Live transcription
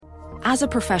As a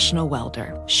professional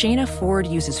welder, Shayna Ford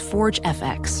uses Forge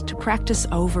FX to practice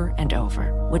over and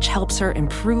over, which helps her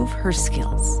improve her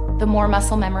skills. The more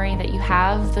muscle memory that you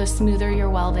have, the smoother your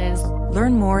weld is.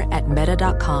 Learn more at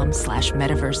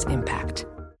meta.com/metaverseimpact.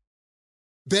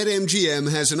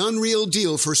 BetMGM has an unreal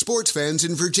deal for sports fans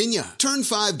in Virginia. Turn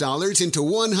 $5 into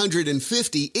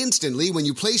 $150 instantly when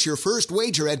you place your first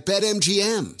wager at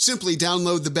BetMGM. Simply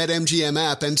download the BetMGM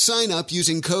app and sign up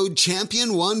using code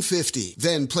CHAMPION150.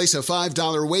 Then place a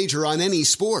 $5 wager on any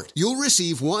sport. You'll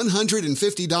receive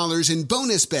 $150 in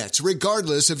bonus bets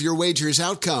regardless of your wager's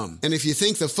outcome. And if you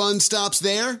think the fun stops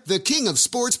there, the King of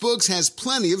Sportsbooks has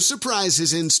plenty of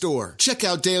surprises in store. Check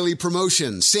out daily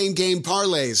promotions, same-game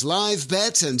parlays, live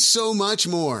bets, and so much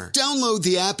more. Download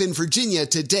the app in Virginia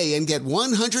today and get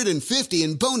 $150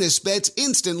 in bonus bets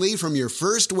instantly from your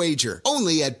first wager.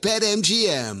 Only at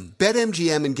BetMGM.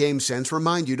 BetMGM and GameSense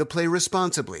remind you to play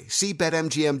responsibly. See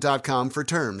BetMGM.com for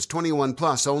terms. 21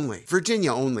 plus only.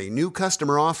 Virginia only. New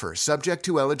customer offer. Subject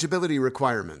to eligibility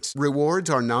requirements.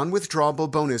 Rewards are non-withdrawable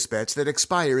bonus bets that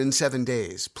expire in 7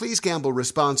 days. Please gamble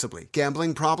responsibly.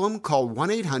 Gambling problem? Call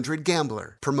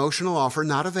 1-800-GAMBLER. Promotional offer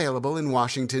not available in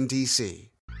Washington, D.C.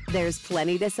 There's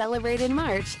plenty to celebrate in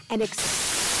March and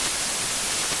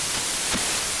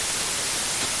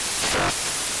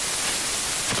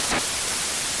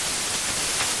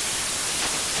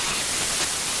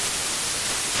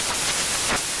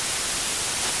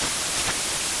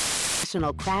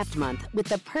National Craft Month with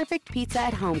the perfect pizza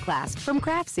at home class from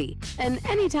Craftsy. And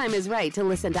anytime is right to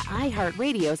listen to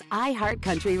iHeartRadio's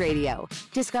iHeartCountry Radio.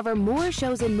 Discover more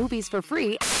shows and movies for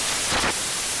free.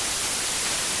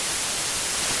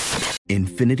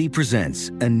 Infiniti presents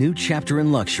a new chapter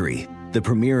in luxury, the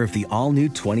premiere of the all-new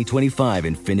 2025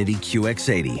 Infiniti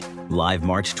QX80, live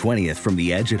March 20th from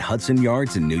the Edge at Hudson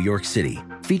Yards in New York City,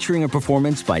 featuring a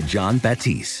performance by John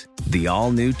Batiste. The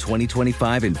all-new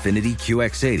 2025 Infiniti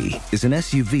QX80 is an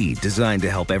SUV designed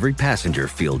to help every passenger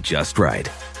feel just right.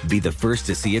 Be the first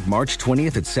to see it March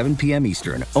 20th at 7 p.m.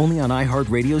 Eastern, only on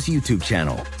iHeartRadio's YouTube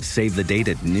channel. Save the date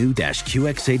at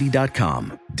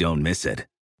new-QX80.com. Don't miss it.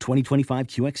 2025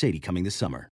 QX80 coming this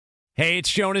summer. Hey,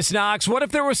 it's Jonas Knox. What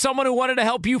if there was someone who wanted to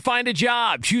help you find a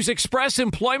job? Choose Express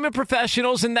Employment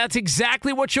Professionals, and that's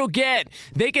exactly what you'll get.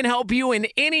 They can help you in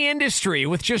any industry.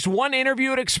 With just one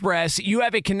interview at Express, you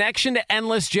have a connection to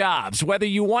endless jobs. Whether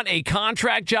you want a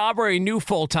contract job or a new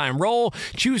full-time role,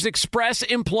 choose Express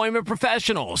Employment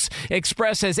Professionals.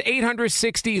 Express has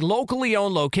 860 locally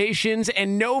owned locations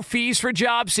and no fees for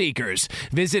job seekers.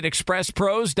 Visit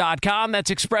expresspros.com.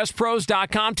 That's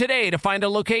expresspros.com today to find a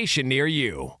location near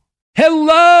you.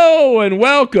 Hello and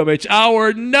welcome. It's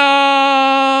hour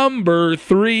number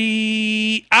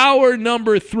three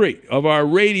of our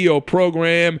radio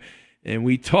program, and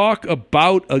we talk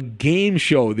about a game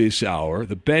show this hour,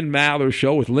 the Ben Maller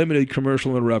Show with limited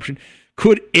commercial interruption.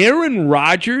 Could Aaron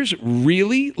Rodgers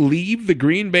really leave the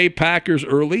Green Bay Packers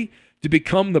early to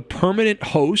become the permanent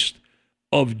host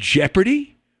of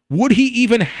Jeopardy? Would he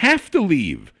even have to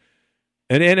leave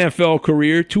an NFL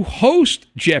career to host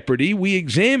Jeopardy? We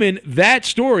examine that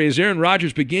story as Aaron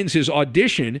Rodgers begins his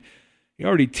audition. He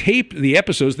already taped the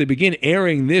episodes. They begin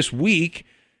airing this week,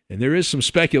 and there is some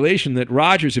speculation that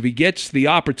Rodgers, if he gets the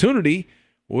opportunity,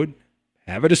 would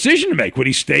have a decision to make. Would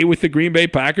he stay with the Green Bay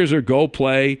Packers or go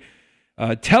play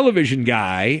a television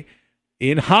guy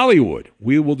in Hollywood?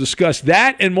 We will discuss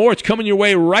that and more. It's coming your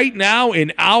way right now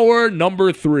in hour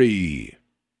number three.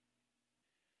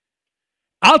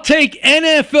 I'll take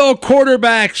NFL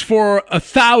quarterbacks for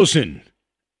 1,000.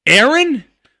 Aaron?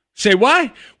 Say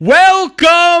what?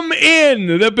 Welcome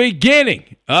in the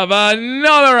beginning of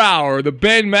another hour of the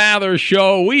Ben Maller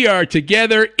Show. We are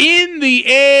together in the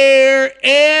air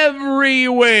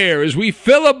everywhere as we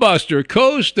filibuster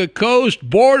coast to coast,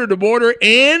 border to border,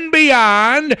 and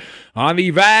beyond on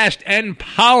the vast and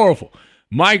powerful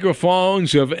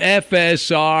microphones of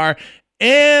FSR,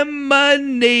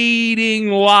 emanating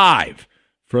live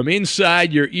from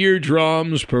inside your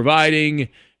eardrums, providing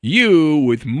you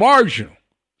with marginal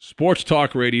sports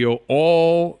talk radio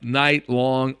all night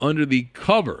long under the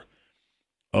cover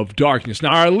of darkness.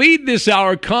 Now, our lead this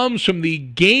hour comes from the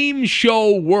game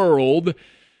show world,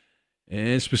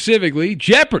 and specifically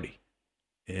Jeopardy.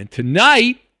 And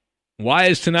tonight, why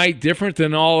is tonight different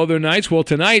than all other nights? Well,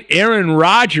 tonight, Aaron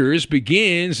Rodgers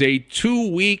begins a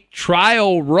 2-week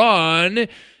trial run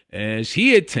as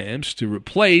he attempts to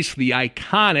replace the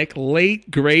iconic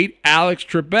late, great Alex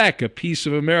Trebek, a piece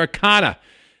of Americana,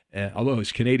 although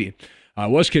he's Canadian.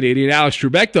 Was Canadian. Alex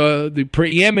Trebek, the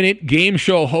preeminent game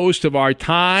show host of our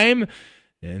time.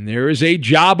 And there is a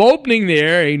job opening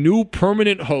there, a new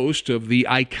permanent host of the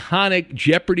iconic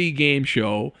Jeopardy game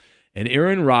show. And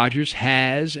Aaron Rodgers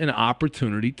has an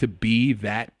opportunity to be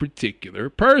that particular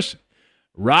person.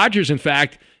 Rodgers, in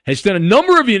fact, has done a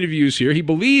number of interviews here. He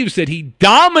believes that he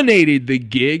dominated the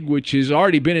gig, which has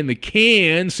already been in the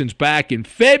can since back in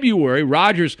February.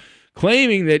 Rodgers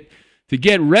claiming that to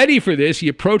get ready for this, he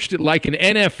approached it like an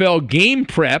NFL game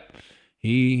prep.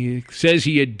 He says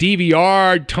he had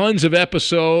DVR'd tons of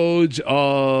episodes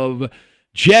of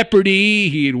Jeopardy.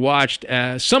 He had watched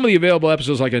some of the available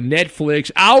episodes like on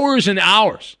Netflix, hours and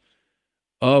hours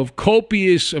of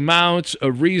copious amounts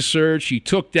of research. He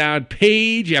took down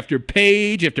page after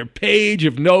page after page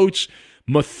of notes,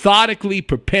 methodically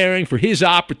preparing for his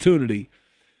opportunity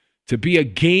to be a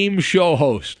game show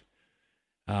host,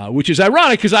 which is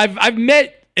ironic because I've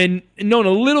met and known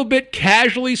a little bit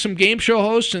casually some game show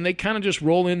hosts, and they kind of just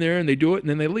roll in there and they do it and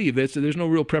then they leave. There's no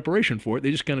real preparation for it.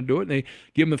 They just kind of do it and they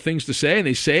give them the things to say and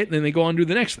they say it and then they go on and do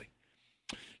the next thing.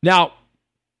 Now,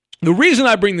 the reason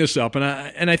I bring this up, and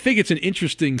I think it's an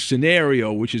interesting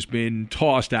scenario which has been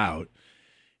tossed out,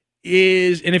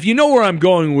 is, and if you know where I'm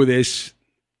going with this,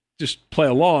 just play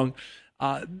along,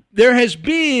 there has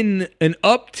been an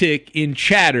uptick in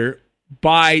chatter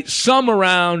by some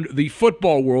around the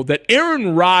football world that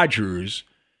Aaron Rodgers,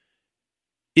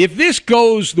 if this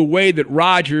goes the way that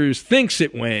Rodgers thinks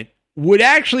it went, would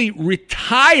actually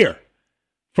retire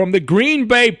from the Green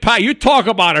Bay Packers. You talk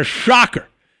about a shocker.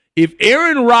 If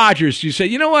Aaron Rodgers, you say,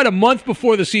 you know what, a month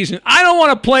before the season, I don't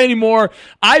want to play anymore.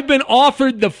 I've been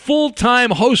offered the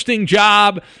full-time hosting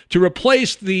job to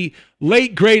replace the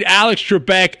late, great Alex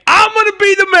Trebek. I'm going to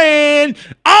be the man.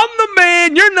 I'm the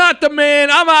man. You're not the man.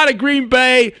 I'm out of Green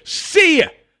Bay. See ya.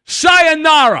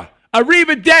 Sayonara.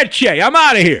 Arrivederci. I'm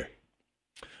out of here.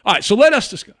 All right, so let us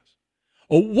discuss.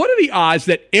 What are the odds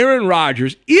that Aaron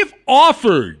Rodgers, if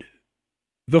offered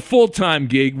the full-time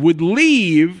gig, would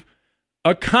leave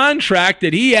a contract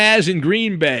that he has in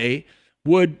Green Bay,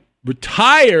 would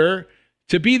retire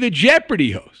to be the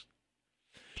Jeopardy host?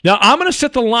 Now, I'm going to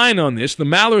set the line on this, the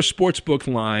Maller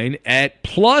Sportsbook line, at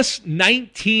plus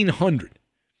 1,900.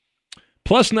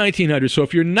 Plus 1,900. So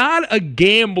if you're not a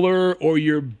gambler or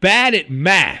you're bad at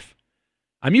math,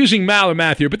 I'm using Maller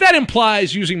math here, but that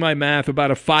implies, using my math, about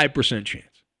a 5% chance.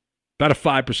 About a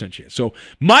 5% chance. So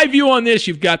my view on this,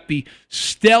 you've got the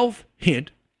stealth hint,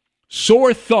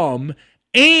 sore thumb,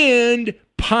 and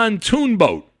pontoon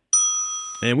boat.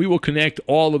 And we will connect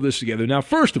all of this together. Now,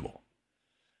 first of all,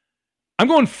 I'm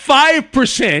going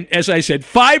 5%, as I said,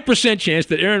 5% chance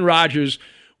that Aaron Rodgers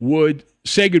would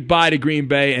say goodbye to Green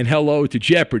Bay and hello to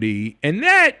Jeopardy. And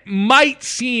that might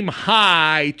seem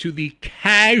high to the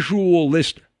casual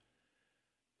listener.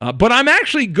 But I'm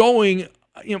actually going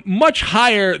much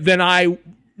higher than I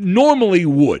normally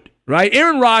would, right?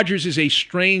 Aaron Rodgers is a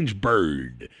strange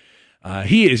bird.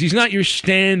 He is. He's not your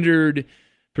standard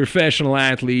professional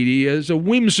athlete. He is a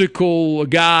whimsical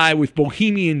guy with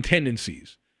bohemian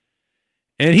tendencies.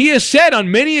 And he has said on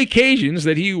many occasions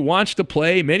that he wants to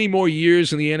play many more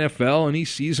years in the NFL, and he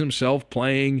sees himself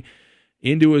playing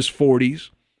into his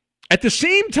 40s. At the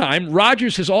same time,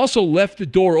 Rodgers has also left the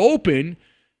door open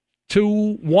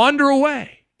to wander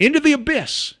away into the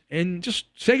abyss and just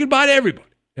say goodbye to everybody.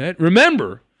 And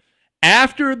remember,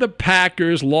 after the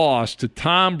Packers lost to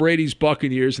Tom Brady's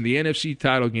Buccaneers in the NFC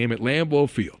title game at Lambeau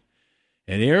Field,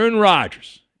 and Aaron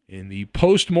Rodgers, in the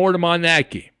postmortem on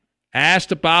that game,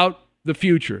 asked about the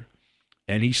future,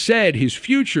 and he said his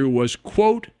future was,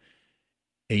 quote,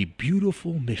 a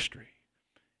beautiful mystery.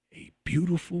 A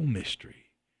beautiful mystery.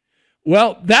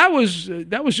 Well, that was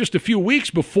just a few weeks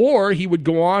before he would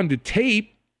go on to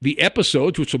tape the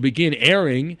episodes, which will begin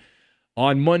airing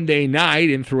on Monday night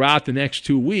and throughout the next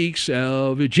 2 weeks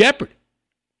of Jeopardy.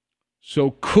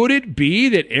 So could it be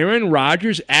that Aaron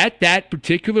Rodgers at that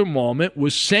particular moment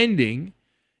was sending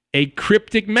a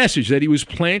cryptic message, that he was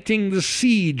planting the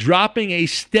seed, dropping a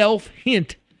stealth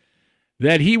hint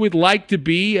that he would like to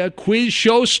be a quiz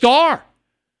show star?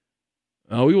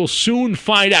 We will soon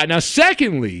find out. Now,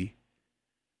 secondly,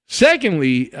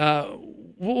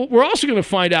 we're also going to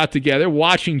find out together,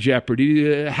 watching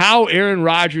Jeopardy, how Aaron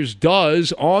Rodgers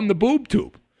does on the boob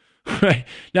tube.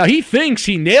 Now, he thinks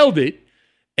he nailed it,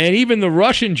 and even the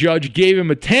Russian judge gave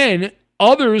him a 10.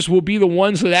 Others will be the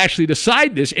ones that actually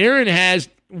decide this. Aaron has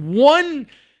one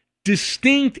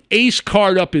distinct ace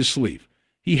card up his sleeve.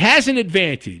 He has an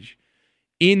advantage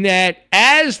in that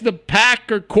as the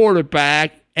Packer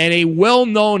quarterback and a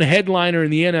well-known headliner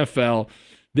in the NFL,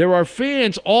 there are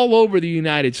fans all over the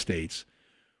United States.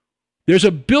 There's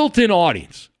a built-in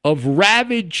audience of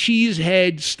rabid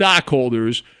cheesehead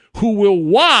stockholders who will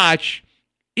watch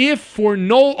if for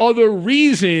no other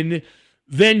reason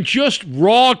than just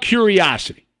raw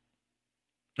curiosity.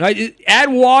 Right?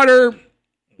 Add water,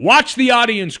 watch the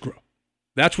audience grow.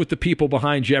 That's what the people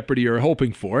behind Jeopardy are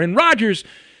hoping for. And Rodgers,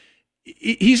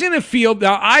 he's in a field.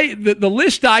 Now, the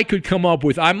list I could come up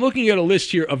with, I'm looking at a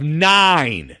list here of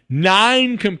nine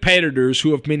competitors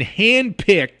who have been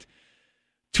handpicked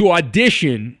to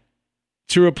audition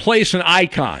to replace an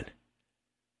icon.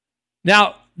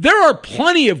 Now, there are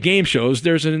plenty of game shows.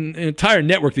 There's an entire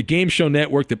network, the Game Show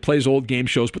Network, that plays old game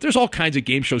shows, but there's all kinds of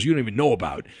game shows you don't even know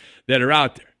about that are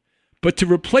out there. But to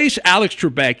replace Alex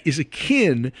Trebek is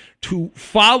akin to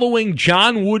following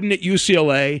John Wooden at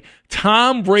UCLA,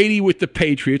 Tom Brady with the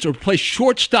Patriots, or replace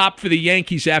shortstop for the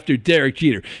Yankees after Derek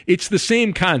Jeter. It's the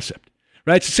same concept,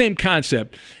 right? It's the same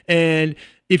concept. And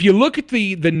if you look at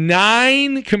the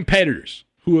 9 competitors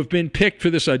who have been picked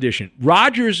for this audition,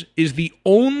 Rodgers is the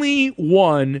only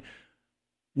one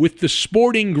with the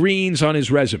sporting greens on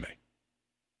his resume.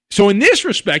 So in this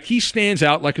respect, he stands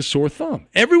out like a sore thumb.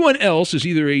 Everyone else is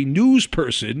either a news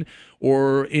person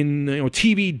or in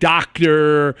TV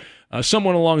doctor,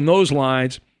 someone along those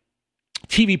lines,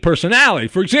 TV personality.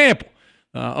 For example,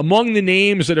 among the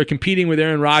names that are competing with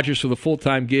Aaron Rodgers for the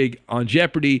full-time gig on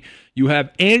Jeopardy, you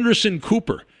have Anderson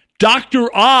Cooper,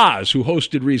 Dr. Oz, who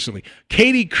hosted recently.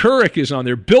 Katie Couric is on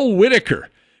there. Bill Whitaker,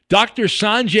 Dr.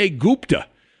 Sanjay Gupta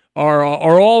are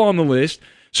all on the list.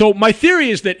 So my theory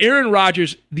is that Aaron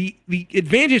Rodgers, the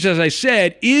advantage, as I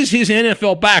said, is his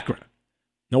NFL background.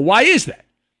 Now, why is that?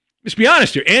 Let's be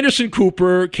honest here. Anderson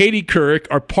Cooper, Katie Couric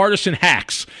are partisan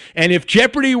hacks. And if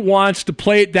Jeopardy wants to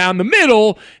play it down the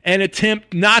middle and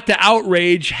attempt not to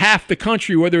outrage half the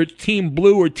country, whether it's Team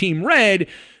Blue or Team Red,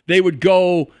 they would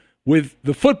go with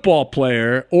the football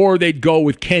player, or they'd go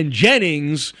with Ken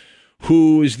Jennings,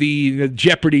 who is the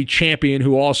Jeopardy champion,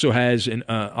 who also has an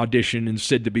audition and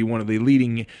said to be one of the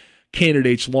leading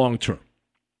candidates long-term.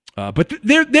 But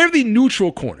they're the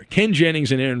neutral corner, Ken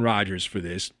Jennings and Aaron Rodgers for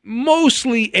this.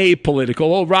 Mostly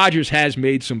apolitical. Oh, Rodgers has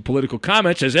made some political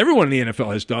comments, as everyone in the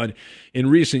NFL has done in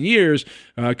recent years,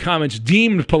 comments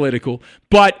deemed political.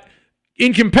 But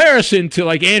in comparison to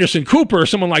like Anderson Cooper or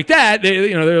someone like that,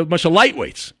 they're a bunch of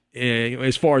lightweights.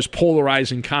 As far as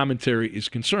polarizing commentary is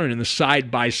concerned in the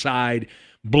side-by-side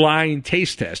blind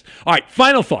taste test. All right,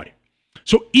 final thought.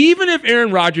 So even if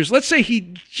Aaron Rodgers, let's say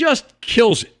he just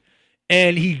kills it,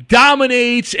 and he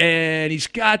dominates, and he's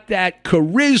got that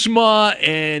charisma,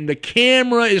 and the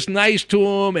camera is nice to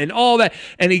him, and all that,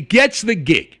 and he gets the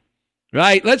gig,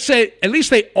 right? Let's say at least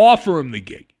they offer him the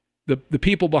gig, the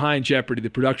people behind Jeopardy, the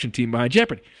production team behind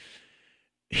Jeopardy.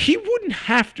 He wouldn't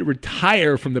have to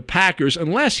retire from the Packers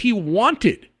unless he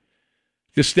wanted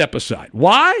to step aside.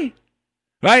 Why?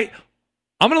 Right?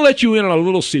 I'm going to let you in on a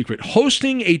little secret.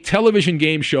 Hosting a television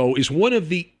game show is one of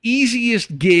the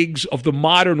easiest gigs of the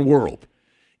modern world.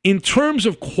 In terms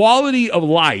of quality of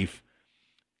life,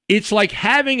 it's like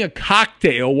having a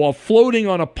cocktail while floating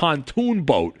on a pontoon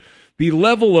boat. The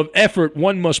level of effort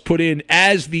one must put in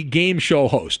as the game show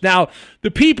host. Now,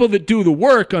 the people that do the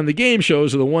work on the game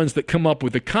shows are the ones that come up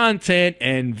with the content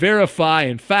and verify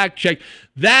and fact check.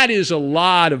 That is a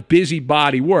lot of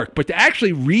busybody work. But to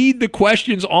actually read the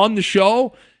questions on the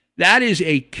show, that is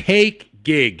a cake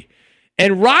gig.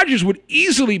 And Rodgers would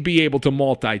easily be able to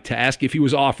multitask if he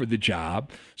was offered the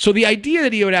job. So the idea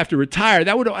that he would have to retire,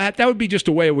 that would be just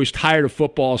a way of he's tired of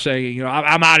football, saying,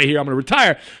 I'm out of here, I'm going to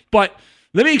retire. But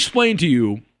let me explain to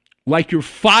you, like you're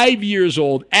 5 years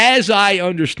old, as I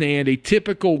understand a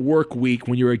typical work week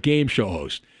when you're a game show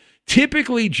host.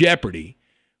 Typically, Jeopardy,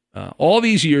 all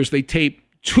these years, they tape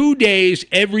 2 days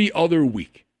every other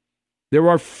week. There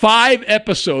are 5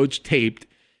 episodes taped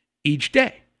each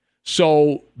day.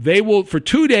 So for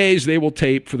 2 days, they will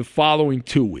tape for the following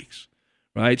 2 weeks,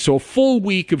 right? So a full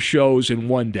week of shows in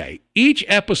one day. Each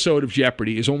episode of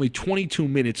Jeopardy is only 22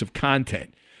 minutes of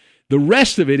content. The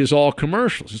rest of it is all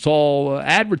commercials. It's all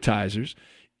advertisers.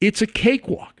 It's a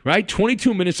cakewalk, right?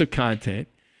 22 minutes of content,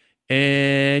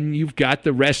 and you've got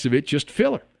the rest of it just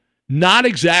filler. Not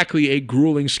exactly a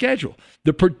grueling schedule.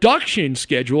 The production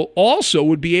schedule also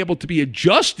would be able to be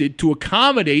adjusted to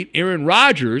accommodate Aaron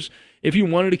Rodgers if he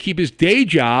wanted to keep his day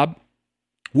job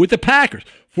with the Packers.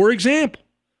 For example,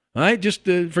 right, just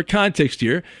for context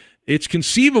here, it's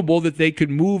conceivable that they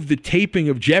could move the taping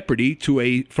of Jeopardy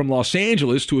from Los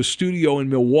Angeles to a studio in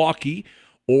Milwaukee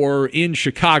or in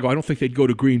Chicago. I don't think they'd go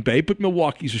to Green Bay, but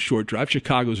Milwaukee's a short drive.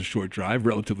 Chicago's a short drive,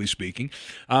 relatively speaking,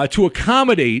 to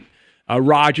accommodate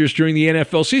Rodgers during the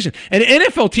NFL season. And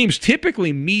NFL teams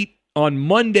typically meet on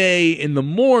Monday in the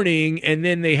morning, and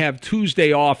then they have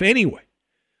Tuesday off anyway.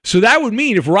 So that would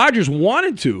mean if Rodgers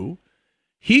wanted to,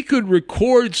 he could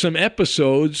record some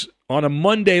episodes on a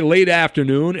Monday late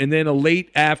afternoon and then a late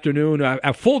afternoon,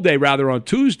 a full day rather, on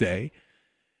Tuesday,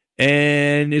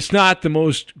 And it's not the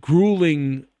most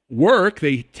grueling work.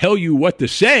 They tell you what to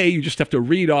say. You just have to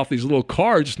read off these little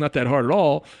cards. It's not that hard at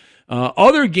all.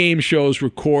 Other game shows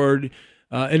record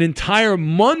an entire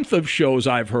month of shows,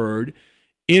 I've heard,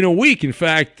 in a week. In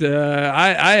fact,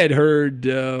 I had heard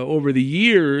over the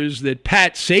years that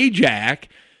Pat Sajak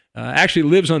actually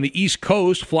lives on the East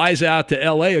Coast, flies out to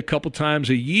L.A. a couple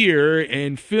times a year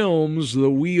and films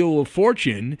The Wheel of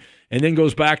Fortune, and then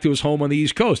goes back to his home on the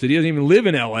East Coast. He doesn't even live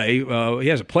in L.A. He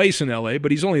has a place in L.A.,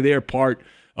 but he's only there part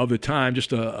of the time,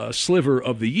 just a sliver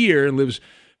of the year, and lives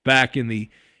back in the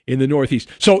Northeast.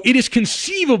 So it is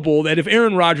conceivable that if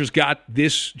Aaron Rodgers got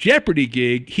this Jeopardy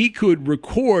gig, he could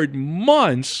record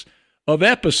months of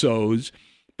episodes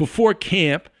before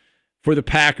camp for the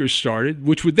Packers started,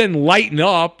 which would then lighten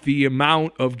up the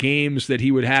amount of games that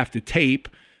he would have to tape,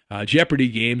 Jeopardy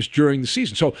games, during the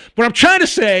season. So what I'm trying to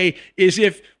say is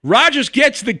if Rodgers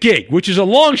gets the gig, which is a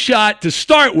long shot to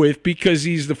start with because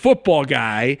he's the football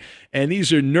guy and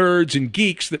these are nerds and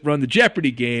geeks that run the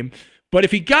Jeopardy game, but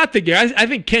if he got the gig, I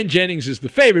think Ken Jennings is the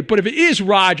favorite, but if it is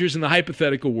Rodgers in the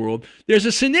hypothetical world, there's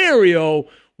a scenario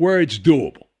where it's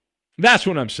doable. That's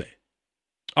what I'm saying.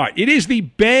 All right, it is the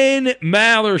Ben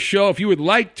Maller Show. If you would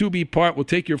like to be part, we'll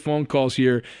take your phone calls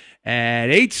here at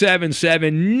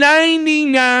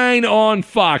 877-99 on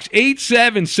Fox.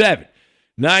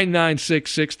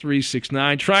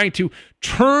 877-996-6369. Trying to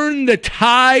turn the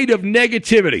tide of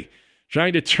negativity.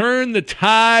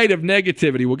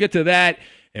 We'll get to that,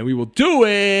 and we will do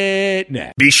it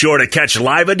next. Be sure to catch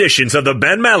live editions of the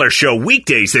Ben Maller Show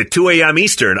weekdays at 2 a.m.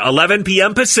 Eastern, 11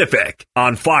 p.m. Pacific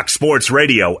on Fox Sports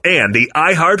Radio and the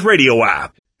iHeartRadio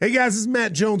app. Hey guys, this is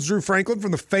Matt Jones, Drew Franklin from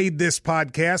the Fade This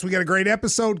podcast. We got a great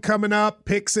episode coming up,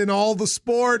 picks in all the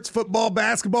sports, football,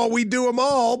 basketball, we do them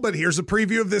all, but here's a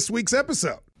preview of this week's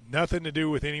episode. Nothing to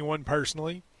do with anyone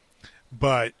personally,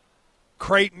 but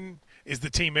Creighton is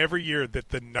the team every year that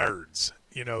the nerds,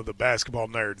 the basketball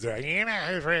nerds, they're like,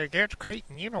 who's ready to get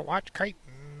Creighton? Watch Creighton.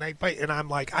 They play. And I'm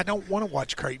like, I don't want to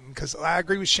watch Creighton because I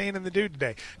agree with Shane and the dude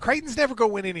today. Creighton's never going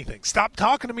to win anything. Stop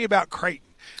talking to me about Creighton.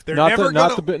 They're not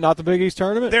the Big East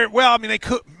tournament. They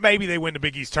could, maybe they win the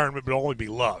Big East tournament, but it'll only be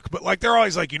luck. But they're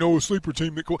always like, a sleeper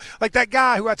team that like that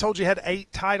guy who I told you had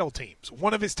 8 title teams.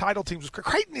 One of his title teams was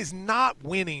Creighton is not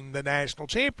winning the national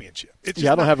championship. I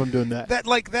don't have them doing that.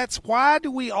 That's why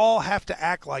do we all have to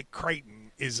act like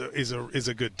Creighton is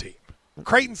a good team?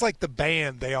 Creighton's like the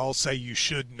band they all say you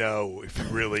should know if you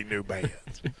really knew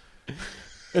bands.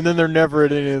 And then they're never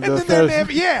at any of the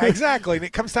yeah, exactly. And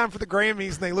it comes time for the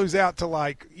Grammys, and they lose out to,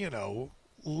 Lil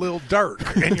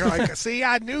Durk. And you're like, see,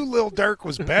 I knew Lil Durk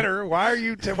was better. Why are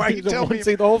you telling me?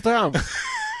 See the whole time.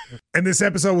 And this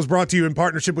episode was brought to you in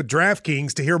partnership with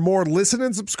DraftKings. To hear more, listen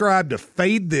and subscribe to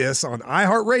Fade This on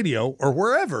iHeartRadio or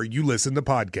wherever you listen to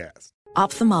podcasts.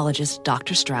 Ophthalmologist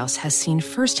Dr. Strauss has seen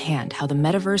firsthand how the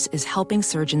metaverse is helping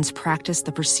surgeons practice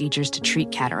the procedures to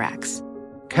treat cataracts.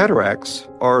 Cataracts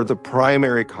are the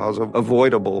primary cause of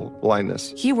avoidable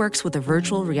blindness. He works with a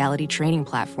virtual reality training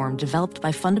platform developed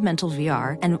by Fundamental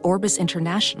VR and Orbis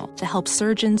International to help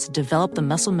surgeons develop the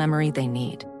muscle memory they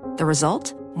need. The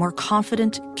result? More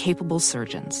confident, capable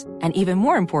surgeons. And even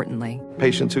more importantly,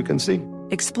 patients who can see.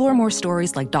 Explore more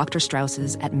stories like Dr.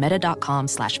 Strauss's at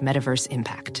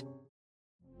meta.com/metaverseimpact.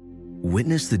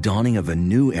 Witness the dawning of a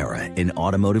new era in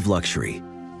automotive luxury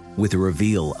with a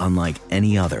reveal unlike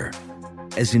any other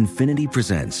as Infiniti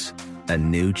presents a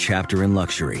new chapter in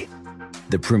luxury,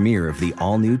 the premiere of the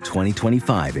all-new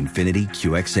 2025 Infiniti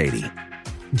QX80.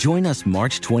 Join us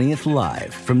March 20th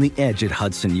live from the Edge at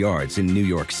Hudson Yards in New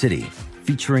York City,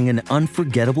 featuring an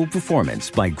unforgettable performance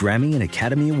by Grammy and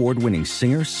Academy Award-winning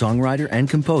singer, songwriter, and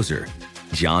composer,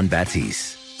 Jon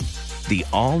Batiste. The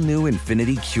all-new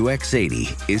Infiniti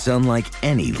QX80 is unlike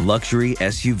any luxury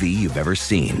SUV you've ever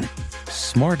seen.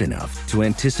 Smart enough to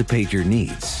anticipate your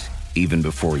needs, even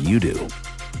before you do.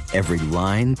 Every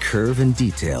line, curve, and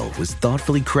detail was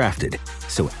thoughtfully crafted,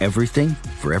 so everything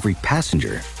for every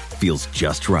passenger feels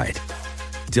just right.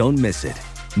 Don't miss it.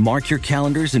 Mark your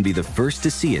calendars and be the first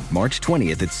to see it March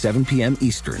 20th at 7 p.m.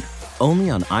 Eastern, only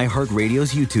on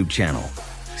iHeartRadio's YouTube channel.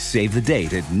 Save the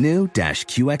date at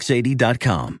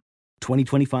new-QX80.com.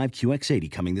 2025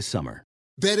 QX80 coming this summer.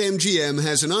 BetMGM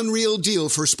has an unreal deal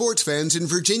for sports fans in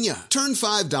Virginia. Turn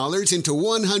 $5 into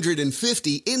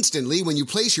 $150 instantly when you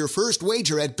place your first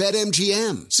wager at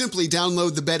BetMGM. Simply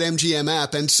download the BetMGM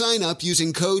app and sign up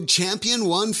using code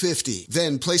CHAMPION150.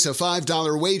 Then place a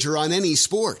 $5 wager on any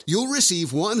sport. You'll receive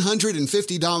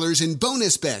 $150 in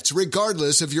bonus bets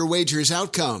regardless of your wager's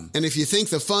outcome. And if you think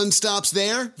the fun stops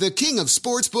there, the King of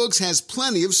Sportsbooks has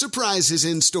plenty of surprises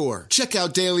in store. Check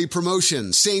out daily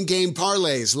promotions, same-game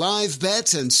parlays, live bets,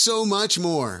 bets, and so much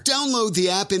more. Download the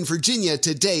app in Virginia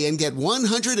today and get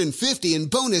 $150 in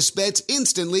bonus bets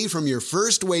instantly from your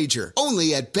first wager.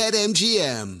 Only at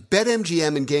BetMGM.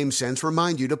 BetMGM and GameSense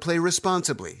remind you to play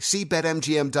responsibly. See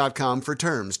BetMGM.com for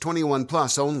terms. 21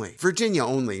 plus only. Virginia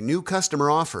only. New customer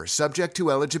offer. Subject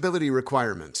to eligibility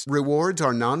requirements. Rewards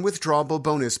are non-withdrawable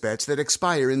bonus bets that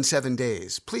expire in 7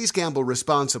 days. Please gamble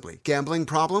responsibly. Gambling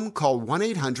problem? Call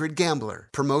 1-800-GAMBLER.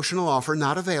 Promotional offer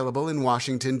not available in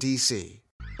Washington, D.C.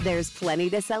 There's plenty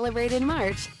to celebrate in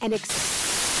March and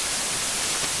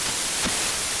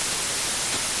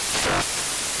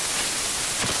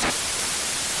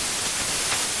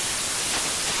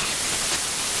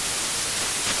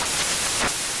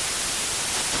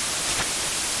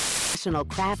National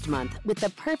Craft Month with the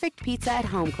perfect pizza at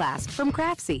home class from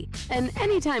Craftsy. And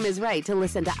anytime is right to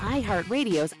listen to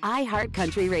iHeartRadio's iHeart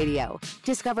Country Radio.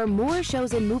 Discover more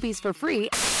shows and movies for free.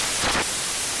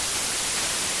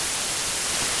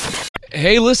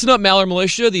 Hey, listen up, Maller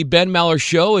Militia. The Ben Maller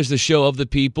Show is the show of the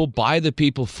people, by the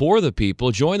people, for the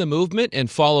people. Join the movement and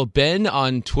follow Ben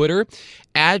on Twitter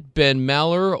at Ben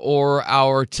Maller, or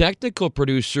our technical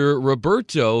producer,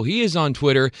 Roberto. He is on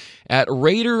Twitter at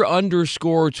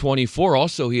Raider_24.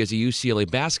 Also, he is a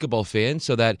UCLA basketball fan,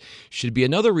 so that should be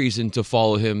another reason to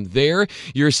follow him there.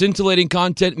 Your scintillating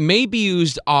content may be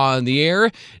used on the air.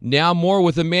 Now more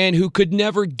with a man who could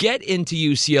never get into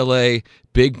UCLA,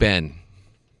 Big Ben.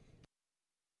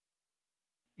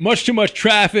 Much too much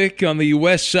traffic on the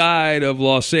west side of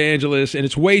Los Angeles, and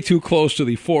it's way too close to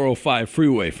the 405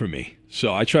 freeway for me.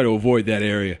 So I try to avoid that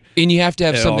area. And you have to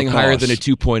have something higher than a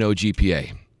 2.0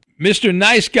 GPA. Mr.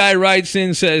 Nice Guy writes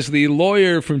in, says, the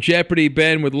lawyer from Jeopardy,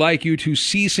 Ben, would like you to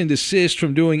cease and desist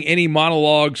from doing any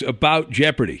monologues about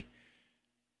Jeopardy.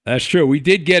 That's true. We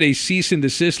did get a cease and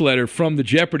desist letter from the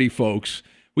Jeopardy folks.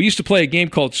 We used to play a game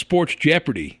called Sports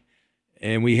Jeopardy,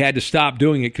 and we had to stop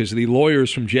doing it because the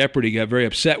lawyers from Jeopardy got very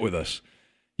upset with us.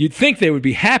 You'd think they would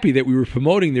be happy that we were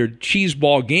promoting their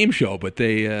cheeseball game show, but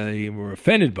they were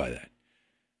offended by that.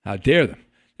 How dare them?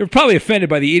 They were probably offended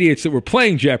by the idiots that were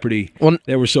playing Jeopardy.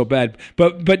 They were so bad.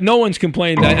 But no one's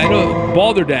complained. I know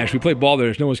Balderdash. We played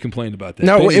Balderdash. No one's complained about that.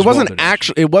 No, it wasn't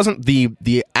actually. It wasn't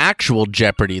the actual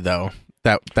Jeopardy though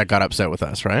that got upset with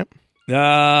us, right?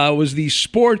 It was the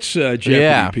sports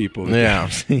Jeopardy people. Yeah.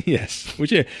 Yes.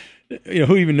 Which.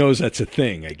 Who even knows that's a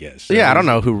thing, I guess. Yeah, I don't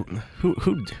know who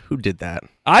did that.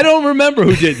 I don't remember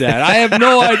who did that. I have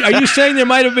no idea. Are you saying there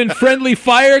might have been friendly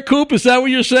fire, Coop? Is that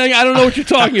what you're saying? I don't know what you're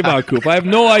talking about, Coop. I have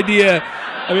no idea.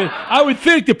 I mean, I would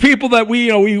think the people that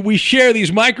we share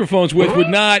these microphones with would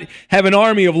not have an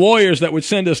army of lawyers that would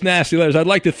send us nasty letters. I'd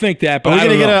like to think that, but are we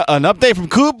going to get an update from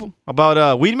Coop about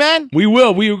Weedman? We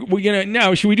will. We're gonna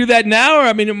now. Should we do that now? Or,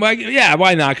 I mean, yeah,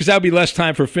 why not? Because that would be less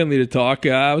time for Finley to talk.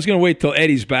 I was going to wait till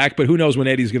Eddie's back, but who knows when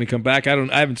Eddie's going to come back? I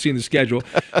haven't seen the schedule.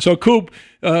 So, Coop,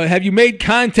 have you made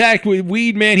contact with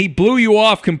Weedman? He blew you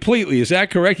off completely. Is that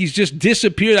correct? He's just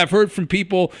disappeared. I've heard from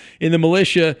people in the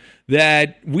militia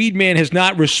that Weedman has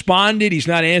not responded. He's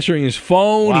not answering his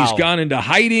phone. Wow. He's gone into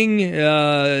hiding.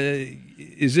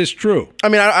 Is this true? I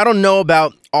mean, I don't know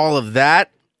about all of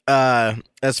that.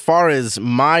 As far as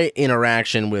my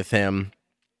interaction with him,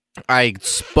 I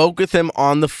spoke with him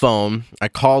on the phone. I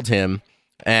called him,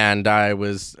 and I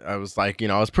was like,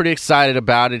 I was pretty excited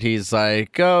about it. He's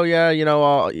like, oh yeah,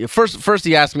 first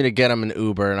he asked me to get him an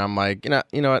Uber, and I'm like,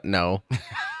 you know what, no.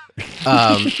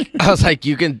 I was like,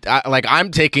 I'm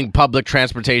taking public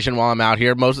transportation while I'm out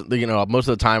here. Most of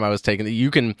the time I was taking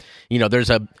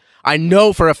I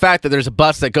know for a fact that there's a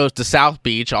bus that goes to South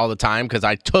Beach all the time because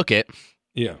I took it.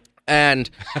 Yeah. And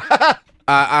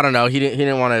I don't know, he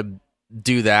didn't want to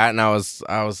do that, and I was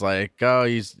like, oh, I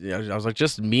was like,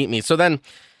 just meet me. So then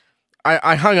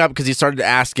I hung up because he started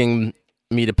asking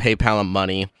me to PayPal him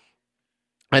money,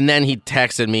 and then he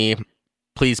texted me,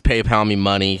 please PayPal me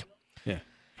money.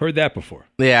 Heard that before.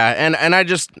 Yeah, and I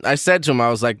said to him,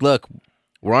 I was like, look,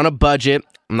 we're on a budget.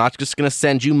 I'm not just going to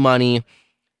send you money. I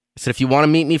said, if you want to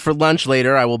meet me for lunch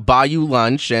later, I will buy you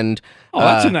lunch. And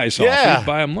that's a nice offer. Yeah.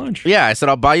 Buy him lunch. Yeah, I said,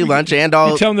 I'll buy you lunch, and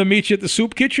I'll... You tell him to meet you at the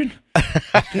soup kitchen?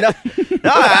 No,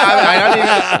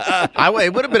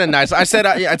 it would have been a nice... I said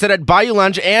I'd buy you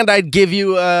lunch, and I'd give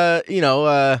you,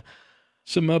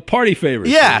 some party favors.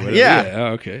 Yeah.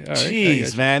 Okay. All right.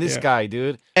 Jeez, man, this guy,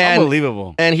 dude.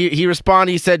 Unbelievable. And he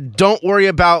responded, he said, don't worry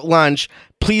about lunch.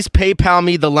 Please PayPal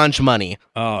me the lunch money.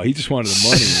 Oh, he just wanted the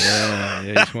money. Yeah,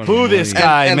 he just wanted Who the this money.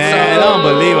 guy, man? So,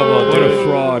 unbelievable. What a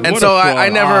fraud. And so I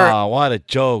never... Oh, what a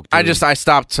joke, dude. I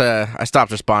stopped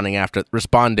responding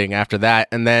after that.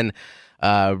 And then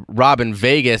Rob in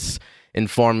Vegas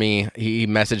informed me, he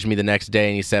messaged me the next day,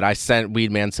 and he said, I sent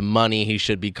Weedman some money. He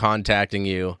should be contacting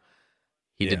you.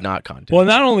 He did not contact. Well,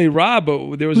 not only Rob,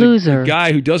 but there was a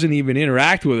guy who doesn't even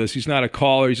interact with us. He's not a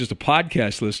caller. He's just a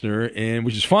podcast listener, and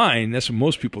which is fine. That's what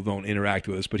most people don't interact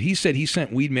with us. But he said he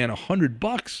sent Weedman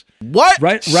 $100. What?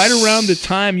 Right around the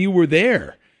time you were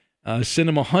there. Sent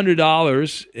him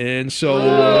 $100, and so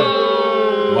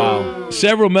wow.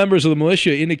 Several members of the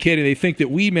militia indicated they think that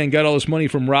Weedman got all this money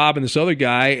from Rob and this other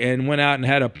guy and went out and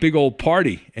had a big old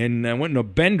party and went in a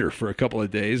bender for a couple of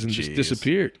days and just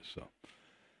disappeared. So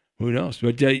who knows?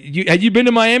 But had you been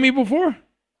to Miami before?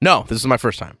 No, this is my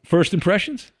first time. First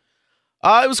impressions?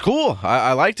 It was cool.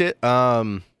 I liked it. I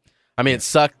mean, it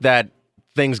sucked that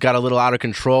things got a little out of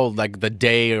control like the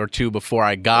day or two before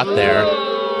I got there.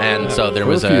 And so there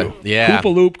was a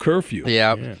Koopaloop curfew.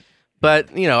 Yeah.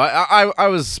 But, you know,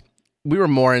 we were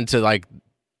more into like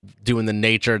doing the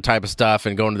nature type of stuff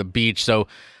and going to the beach. So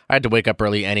I had to wake up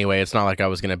early anyway. It's not like I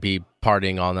was going to be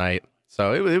partying all night.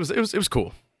 So it was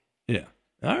cool. Yeah.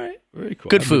 All right. Very cool.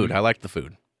 Good food. I liked the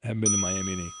food. I haven't been to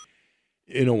Miami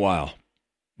in a while.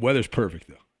 Weather's perfect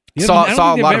though. Saw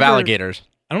a lot of alligators.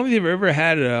 I don't think they've ever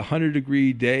had a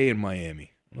 100-degree day in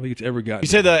Miami. I don't think it's ever gotten. You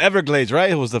said the Everglades, right?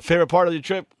 It was the favorite part of your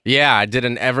trip? Yeah, I did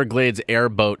an Everglades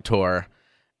airboat tour.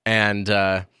 And did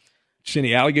you see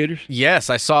any alligators? Yes,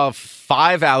 I saw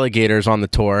 5 alligators on the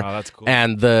tour. Oh, that's cool.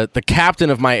 And the captain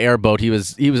of my airboat, he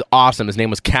was awesome. His name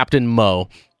was Captain Mo.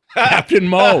 Captain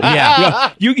Mo.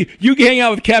 Yeah. You can hang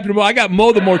out with Captain Mo. I got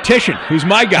Mo the mortician, who's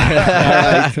my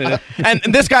guy. And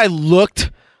this guy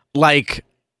looked like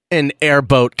an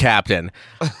airboat captain.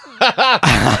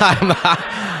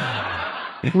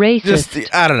 Racist.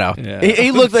 Just, I don't know. Yeah.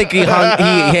 He looked like he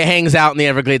hangs out in the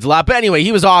Everglades a lot. But anyway,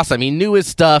 he was awesome. He knew his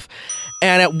stuff.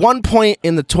 And at one point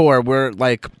in the tour, we're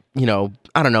like, you know,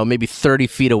 I don't know, maybe 30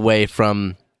 feet away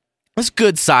from this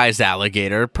good-sized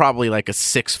alligator, probably like a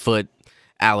 6-foot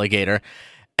alligator.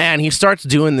 And he starts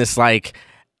doing this, like,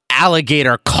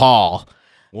 alligator call.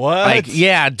 What? Like,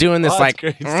 yeah, doing this, like,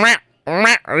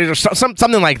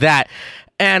 something like that.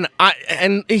 And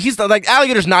he's like,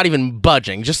 alligator's not even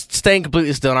budging, just staying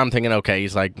completely still. And I'm thinking, okay,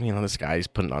 he's like, you know, this guy's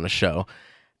putting on a show.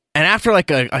 And after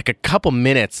like a couple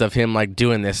minutes of him like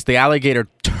doing this, the alligator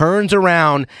turns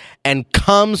around and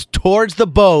comes towards the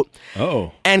boat.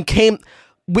 Oh. And came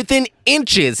within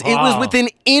inches. Wow. It was within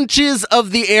inches of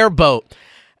the airboat.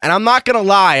 And I'm not gonna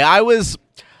lie, I was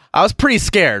pretty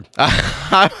scared.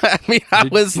 I mean,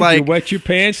 did you wet your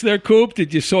pants there, Coop?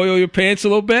 Did you soil your pants a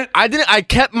little bit? I didn't. I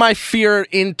kept my fear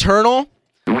internal.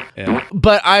 Yeah.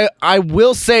 But I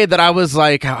will say that I was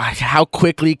like, how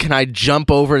quickly can I jump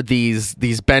over these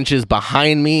benches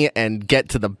behind me and get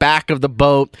to the back of the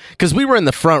boat? Because we were in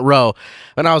the front row.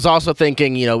 And I was also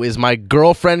thinking, you know, is my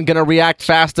girlfriend going to react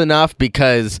fast enough?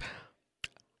 Because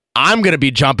I'm going to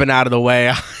be jumping out of the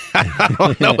way. I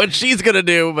don't know what she's going to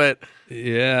do, but...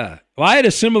 Yeah. Well, I had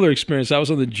a similar experience. I was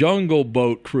on the Jungle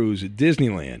Boat cruise at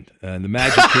Disneyland, the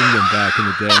Magic Kingdom back in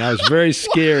the day, and I was very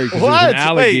scared because there was an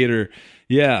alligator. Wait.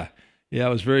 Yeah, I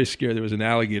was very scared. There was an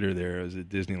alligator there. It was at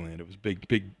Disneyland. It was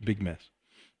big mess.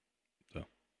 So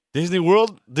Disney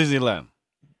World, Disneyland.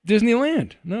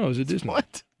 Disneyland. No, it was at Disney.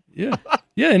 What? Yeah,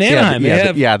 in Anaheim.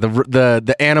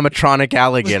 The animatronic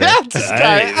alligator.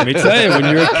 Let me tell you,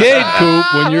 when you're a kid,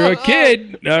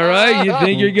 Coop, all right, you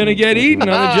think you're gonna get eaten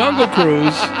on the Jungle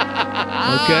Cruise.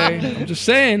 Okay, I'm just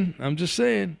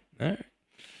saying. All right,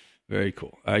 very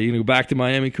cool. Are you gonna go back to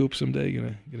Miami, Coop, someday?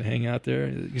 You gonna hang out there?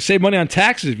 You save money on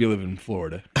taxes if you live in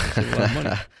Florida. Save a lot of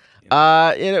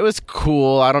money. It was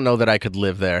cool. I don't know that I could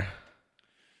live there.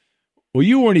 Well,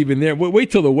 you weren't even there.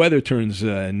 Wait till the weather turns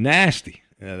nasty.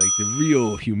 Like the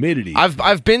real humidity.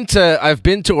 I've been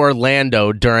to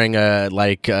Orlando during a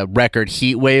record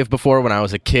heat wave before when I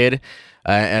was a kid,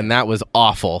 and that was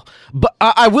awful. But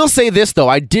I will say this though,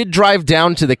 I did drive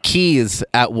down to the Keys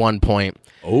at one point.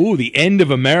 Oh, the end of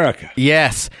America.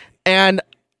 Yes, and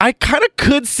I kind of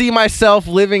could see myself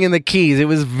living in the Keys. It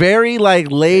was very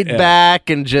laid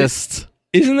back and just.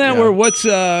 Isn't that where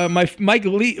Mike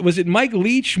Leach, was it Mike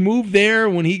Leach moved there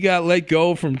when he got let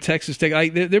go from Texas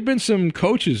Tech? There've been some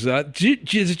coaches.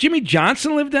 Does Jimmy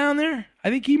Johnson live down there? I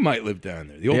think he might live down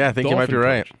there. I think you might be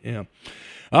right. Yeah.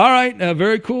 All right.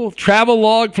 Very cool. Travel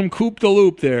log from Coop the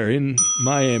Loop there in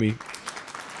Miami.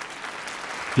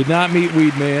 Did not meet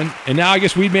Weedman. And now I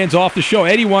guess Weedman's off the show.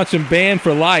 Eddie wants him banned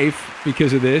for life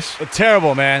because of this.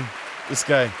 Terrible, man. This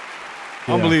guy.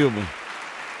 Yeah. Unbelievable.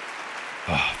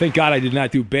 Oh, thank God I did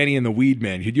not do Benny and the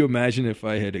Weedman. Could you imagine if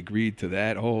I had agreed to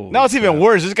that? Oh, now it's even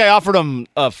worse. This guy offered him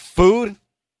food.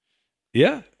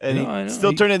 Yeah. And he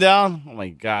still turned it down. Oh, my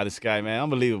God, this guy, man.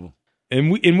 Unbelievable.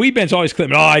 And Weedman's always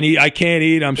claiming, I can't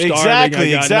eat. I'm starving.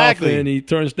 Exactly. Nothing. And he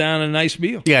turns down a nice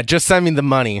meal. Yeah, just send me the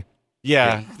money.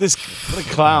 Yeah. What a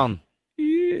clown.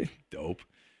 Yeah.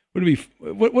 What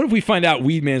if we find out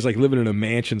Weed Man's like living in a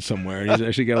mansion somewhere and he's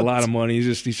actually got a lot of money?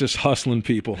 He's just hustling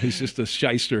people. He's just a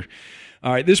shyster.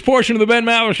 All right, this portion of the Ben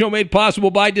Maller Show made possible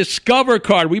by Discover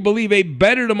Card. We believe a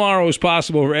better tomorrow is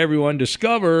possible for everyone.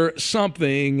 Discover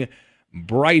something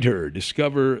brighter.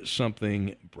 Discover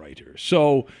something brighter.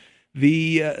 So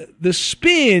the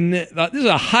spin, this is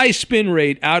a high spin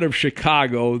rate out of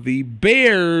Chicago. The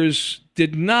Bears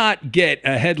did not get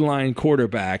a headline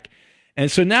quarterback,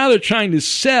 and so now they're trying to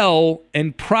sell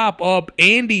and prop up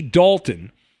Andy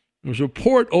Dalton. There was a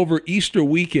report over Easter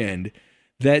weekend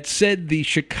that said the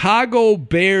Chicago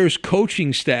Bears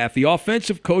coaching staff, the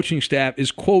offensive coaching staff,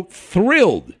 is, quote,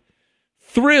 thrilled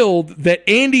that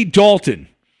Andy Dalton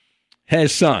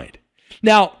has signed.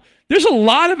 Now, there's a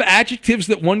lot of adjectives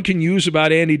that one can use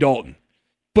about Andy Dalton,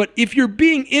 but if you're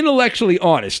being intellectually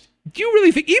honest, do you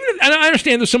really think, and I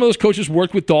understand that some of those coaches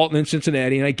worked with Dalton in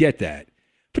Cincinnati, and I get that,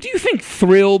 but do you think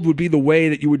thrilled would be the way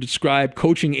that you would describe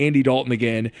coaching Andy Dalton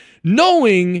again,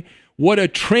 knowing what a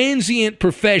transient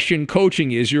profession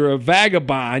coaching is? You're a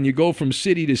vagabond. You go from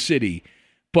city to city.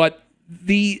 But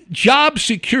the job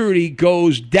security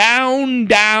goes down,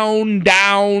 down,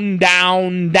 down,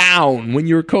 down, down when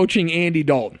you're coaching Andy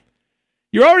Dalton.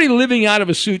 You're already living out of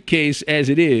a suitcase as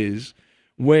it is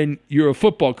when you're a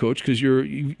football coach because you're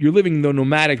living the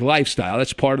nomadic lifestyle.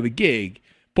 That's part of the gig.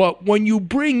 But when you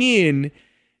bring in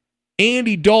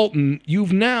Andy Dalton,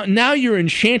 you've now you're in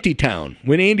Shantytown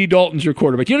when Andy Dalton's your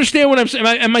quarterback. You understand what I'm saying?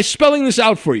 Am I spelling this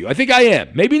out for you? I think I am.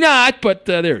 Maybe not, but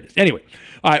there it is. Anyway,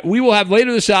 all right, we will have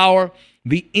later this hour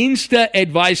the Insta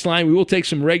Advice Line. We will take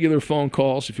some regular phone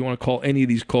calls if you want to call any of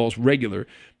these calls regular.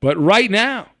 But right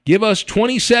now, give us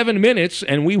 27 minutes,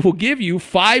 and we will give you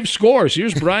 5 scores.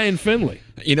 Here's Brian Finley.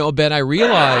 You know, Ben, I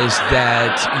realized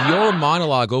that your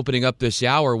monologue opening up this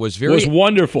hour was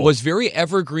wonderful. Was very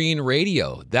evergreen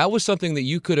radio. That was something that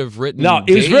you could have written. No,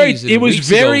 it was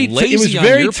very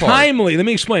timely. Let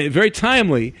me explain it. Very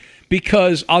timely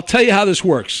because I'll tell you how this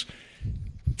works.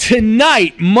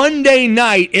 Tonight, Monday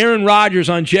night, Aaron Rodgers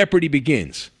on Jeopardy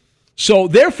begins. So,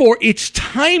 therefore, it's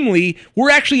timely.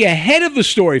 We're actually ahead of the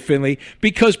story, Finley,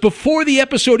 because before the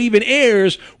episode even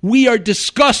airs, we are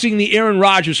discussing the Aaron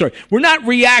Rodgers story. We're not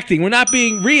reacting. We're not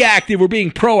being reactive. We're being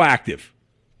proactive.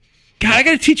 God, I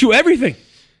got to teach you everything.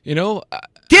 You know,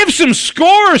 give some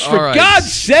scores, for right.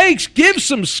 God's sakes. Give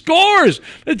some scores.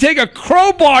 They take a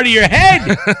crowbar to your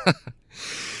head.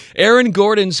 Aaron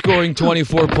Gordon scoring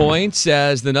 24 points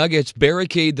as the Nuggets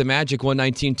barricade the Magic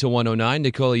 119-109.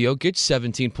 Nikola Jokic,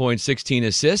 17 points, 16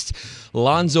 assists.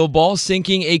 Lonzo Ball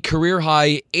sinking a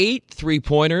career-high 8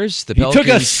 3-pointers. He took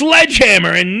a sledgehammer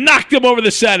and knocked him over the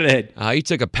side of the head. He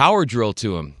took a power drill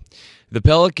to him. The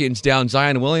Pelicans down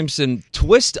Zion Williamson,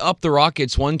 twist up the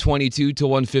Rockets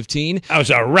 122-115. That was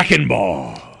a wrecking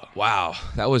ball. Wow,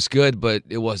 that was good, but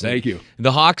it wasn't. Thank you.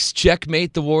 The Hawks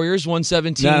checkmate the Warriors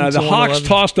 117. No, the Hawks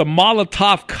tossed a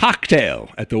Molotov cocktail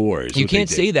at the Warriors. You can't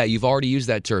say that. You've already used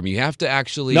that term. You have to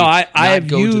actually I have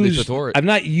go used, to the thesaurus. I've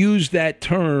not used that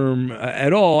term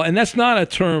at all, and that's not a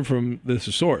term from the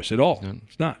thesaurus at all. No.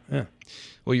 It's not. Yeah.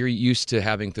 Well, you're used to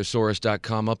having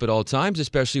thesaurus.com up at all times,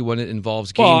 especially when it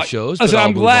involves game shows. Listen,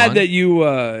 I'm glad that you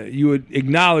would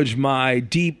acknowledge my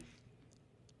deep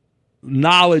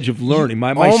knowledge of learning.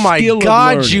 My oh my skill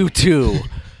God, of learning. you two.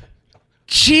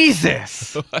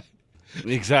 Jesus.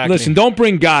 Exactly. Listen, don't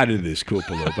bring God into this,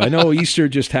 Koopaloop. I know Easter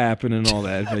just happened and all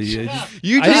that. But I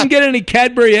didn't get any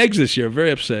Cadbury eggs this year.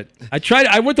 Very upset.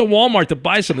 I went to Walmart to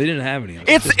buy some. They didn't have any.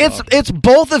 It's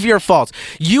both of your faults.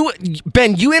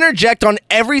 Ben, you interject on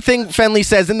everything Fenley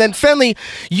says, and then Fenley,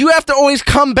 you have to always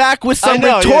come back with some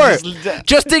retort.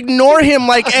 Just ignore him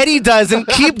like Eddie does and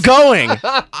keep going.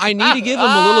 I need to give him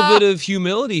a little bit of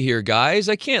humility here, guys.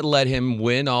 I can't let him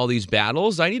win all these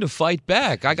battles. I need to fight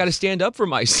back. I got to stand up for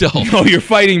myself. No, you're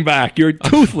fighting back. You're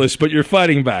toothless, but you're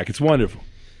fighting back. It's wonderful.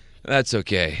 That's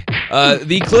okay.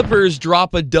 The Clippers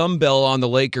drop a dumbbell on the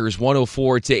Lakers,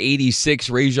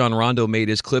 104-86. Rajon Rondo made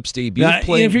his Clips debut. Now,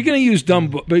 if you're going to use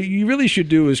dumbbell, but you really should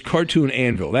do is cartoon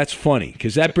anvil. That's funny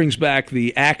because that brings back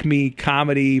the Acme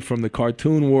comedy from the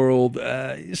cartoon world.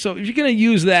 So if you're going to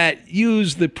use that,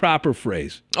 use the proper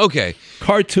phrase. Okay.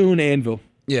 Cartoon anvil.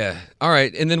 Yeah. All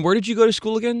right. And then where did you go to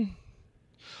school again?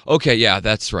 Okay, yeah,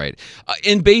 that's right.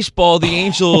 In baseball, the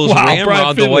Angels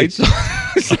ramrod the White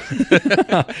Sox.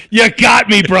 You got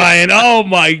me, Brian. Oh,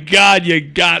 my God, you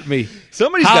got me.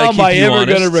 Somebody's How got to am I keep you ever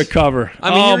honest. going to recover? I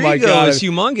mean, oh your my ego God. is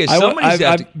humongous.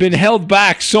 I've been held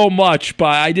back so much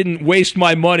by I didn't waste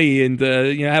my money and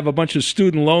have a bunch of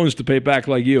student loans to pay back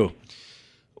like you.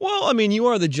 Well, I mean, you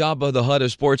are the Jabba the Hutt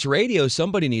of sports radio.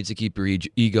 Somebody needs to keep your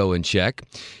ego in check.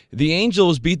 The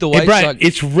Angels beat the White Brian, Sox.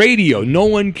 It's radio. No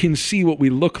one can see what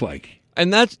we look like.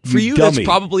 And that's for you. Dummy. That's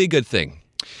probably a good thing.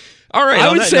 All right.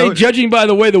 I would say, judging by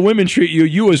the way the women treat you,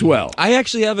 you as well. I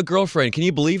actually have a girlfriend. Can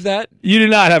you believe that? You do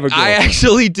not have a girlfriend. I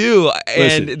actually do.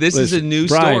 And this is a new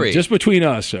Brian, story. Just between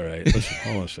us, all right? Listen,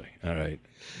 hold on a second. All right.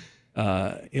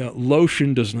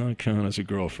 Lotion does not count as a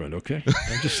girlfriend, okay?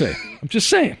 I'm just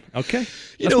saying, okay?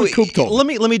 That's what Coop told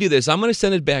me. Let me do this. I'm going to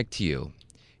send it back to you.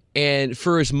 And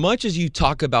for as much as you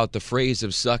talk about the phrase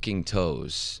of sucking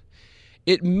toes,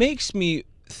 it makes me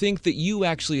think that you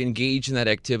actually engage in that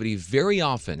activity very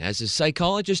often as a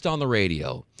psychologist on the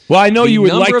radio. Well, I know you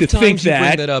would like to think that. You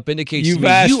bring that up indicates you've to me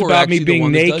asked you are about me actually the being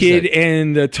one that does naked that.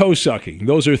 and toe sucking.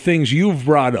 Those are things you've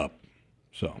brought up.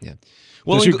 So, yeah.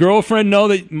 Does your girlfriend know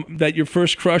that your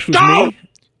first crush was me?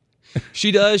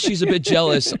 She does. She's a bit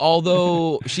jealous,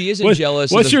 although she isn't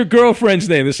jealous. What's your girlfriend's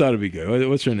name? This ought to be good.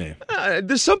 What's her name?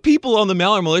 There's some people on the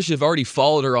Maller Militia have already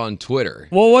followed her on Twitter.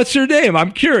 Well, what's her name?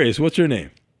 I'm curious. What's her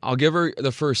name? I'll give her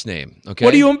the first name, okay?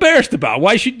 What are you embarrassed about?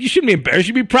 You shouldn't be embarrassed.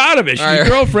 You should be proud of it. She's your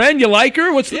girlfriend. You like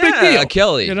her. What's the big deal?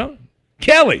 Kelly. You know?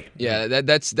 Kelly. Yeah,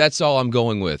 that's all I'm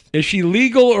going with. Is she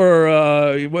legal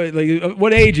or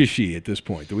what age is she at this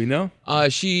point? Do we know?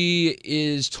 She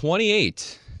is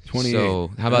 28. 28. So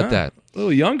how about that? A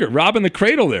little younger. Robbing the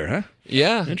cradle there, huh?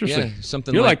 Yeah. Interesting. Yeah,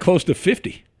 something You're like close to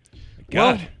 50.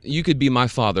 God. Well, you could be my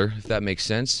father, if that makes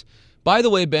sense. By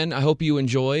the way, Ben, I hope you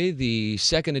enjoy the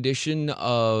second edition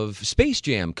of Space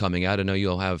Jam coming out. I know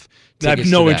you'll have tickets I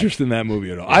have no to that. interest in that movie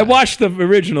at all. Yeah. I watched the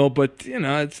original, but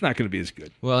it's not going to be as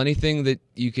good. Well, anything that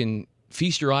you can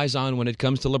feast your eyes on when it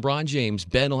comes to LeBron James,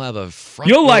 Ben will have a front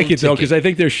You'll like row it, though, ticket. because I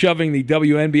think they're shoving the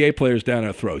WNBA players down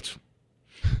our throats.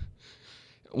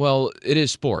 Well, it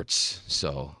is sports,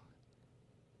 so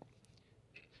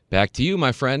back to you,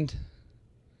 my friend.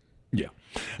 Yeah.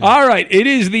 All right. It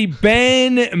is the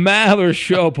Ben Maller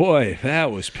Show. Boy,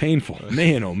 that was painful.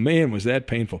 Man, oh, man, was that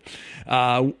painful.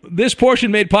 This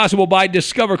portion made possible by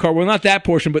Discover Card. Well, not that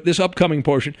portion, but this upcoming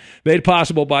portion made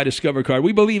possible by Discover Card.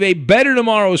 We believe a better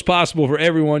tomorrow is possible for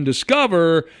everyone.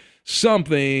 Discover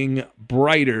something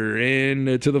brighter.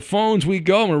 And to the phones we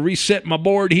go. I'm going to reset my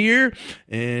board here.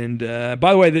 And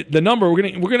by the way, the number, we're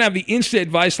going to have the Instant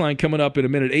Advice line coming up in a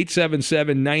minute,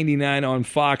 877-99 on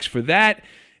Fox for that.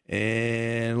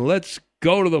 And let's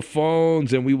go to the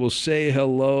phones, and we will say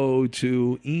hello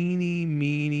to Eeny,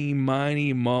 Meeny,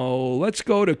 Miny, Mo. Let's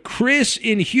go to Chris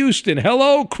in Houston.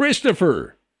 Hello,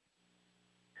 Christopher.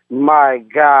 My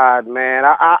God, man.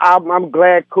 I'm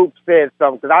glad Coop said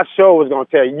something, because I sure was going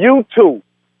to tell you two.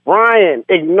 Brian,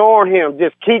 ignore him.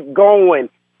 Just keep going.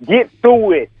 Get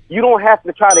through it. You don't have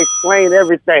to try to explain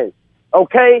everything,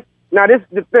 okay? Now, this is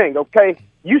the thing, okay?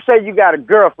 You say you got a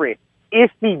girlfriend. Is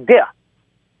she deaf?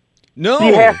 No. She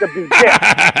has to be deaf.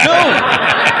 No.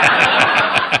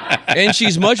 And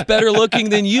she's much better looking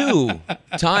than you,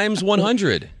 times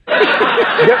 100.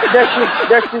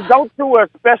 Does she go to a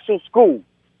special school?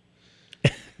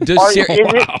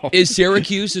 Is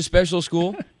Syracuse a special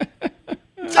school?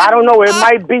 I don't know. It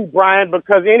might be, Brian,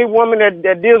 because any woman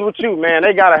that deals with you, man,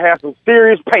 they got to have some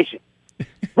serious patience.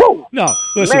 Woo! No,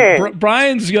 listen,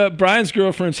 Brian's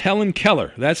girlfriend's Helen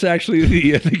Keller. That's actually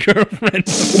the girlfriend.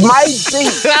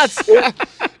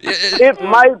 It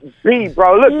might be,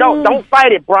 bro. Look, don't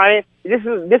fight it, Brian. This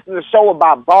is a show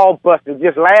about ball busting.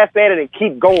 Just laugh at it and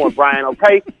keep going, Brian,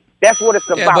 okay? That's what it's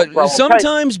about, but bro. Okay?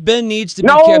 Sometimes Ben needs to be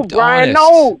kept Brian,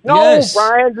 honest. No, yes.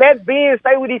 Brian. Let Ben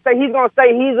say what he say. He's going to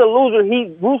say he's a loser.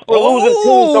 He roots for losing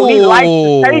teams, so he likes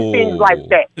to say things like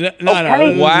that. No.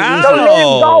 Wow. So let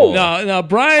him go. No,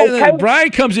 Brian. Brian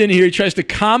comes in here. He tries to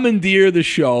commandeer the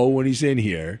show when he's in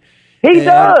here. He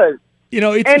does.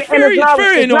 It's very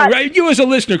annoying, right? You as a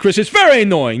listener, Chris, it's very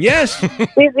annoying, yes? It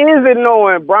is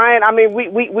annoying, Brian. I mean, we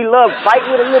love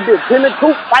fighting it a little bit. Tim and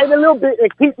Coop, fight a little bit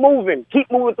and keep moving. Keep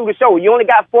moving through the show. You only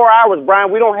got 4 hours, Brian.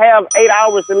 We don't have 8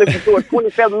 hours to listen to a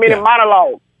 27-minute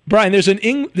monologue. Brian, there's an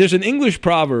English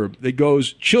proverb that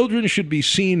goes, children should be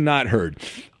seen, not heard.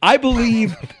 I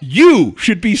believe you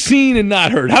should be seen and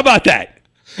not heard. How about that?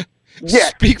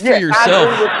 Yes, Speak for yourself.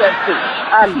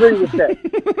 I agree with that,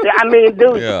 too. Yeah, I mean,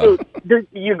 dude,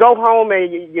 you go home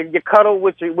and you cuddle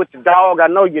with your dog. I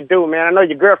know you do, man. I know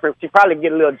your girlfriend, she probably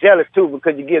get a little jealous, too,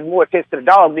 because you give more attention to the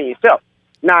dog than yourself.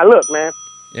 Now, look, man.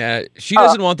 Yeah, she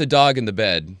doesn't want the dog in the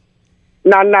bed.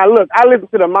 Now, look, I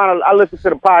listened to the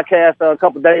podcast a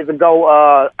couple of days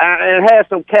ago, and it had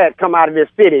some cat come out of this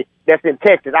city that's in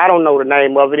Texas. I don't know the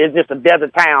name of it. It's just a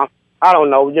desert town. I don't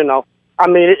know, I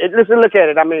mean, let's look at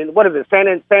it. I mean, what is it? San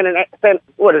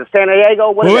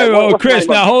Diego? Wait, Chris,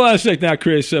 now hold on a sec. Now,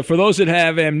 Chris, for those that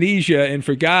have amnesia and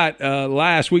forgot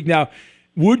last week, now,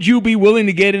 would you be willing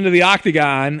to get into the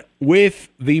octagon with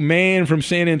the man from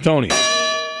San Antonio?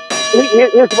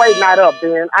 His weight not up,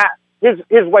 Ben.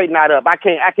 His weight not up. I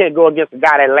can't go against the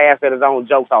guy that laughs at his own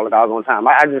jokes all the time.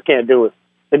 I just can't do it.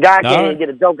 The guy can't even get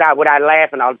a joke out without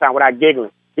laughing all the time, without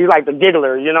giggling. He's like the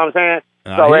giggler, you know what I'm saying?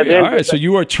 All right, so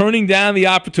you are turning down the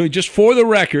opportunity. Just for the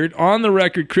record, on the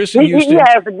record, Chris in Houston. He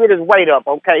has to get his weight up,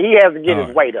 okay? He has to get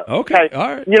his weight up. Okay,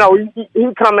 all right. You know,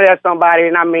 he coming at somebody,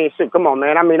 and I mean, shit, come on,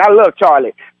 man. I mean, I love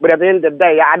Charlie, but at the end of the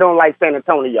day, I don't like San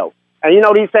Antonio. And, you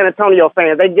know, these San Antonio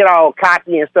fans, they get all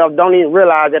cocky and stuff, don't even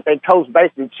realize that their coach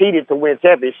basically cheated to win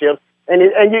championships. And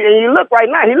you look right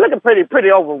now, he's looking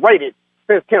pretty overrated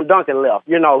since Tim Duncan left.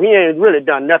 You know, he ain't really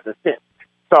done nothing since.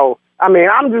 So, I mean,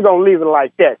 I'm just gonna leave it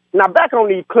like that. Now back on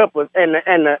these Clippers and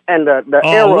the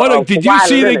era. Did you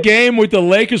see the game with the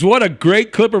Lakers? What a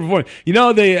great Clipper performance! You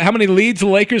know how many leads the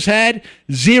Lakers had?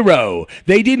 0.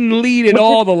 They didn't lead at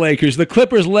all. The Lakers. The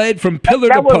Clippers led from pillar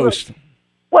to post.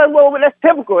 Well, that's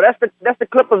typical. That's the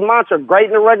Clippers' mantra: great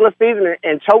in the regular season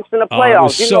and chokes in the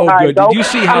playoffs. It was so good. Did you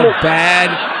see how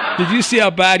bad? Did you see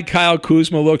how bad Kyle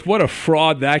Kuzma looked? What a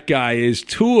fraud that guy is.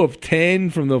 2 of 10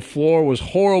 from the floor was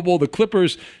horrible. The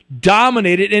Clippers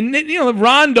dominated, and you know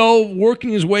Rondo working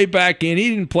his way back in. He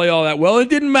didn't play all that well. It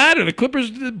didn't matter. The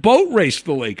Clippers boat raced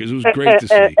the Lakers. It was great to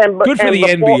see. Good for the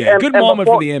NBA. Good moment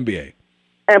for the NBA.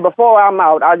 And before I'm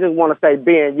out, I just want to say,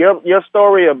 Ben, your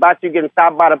story about you getting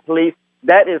stopped by the police.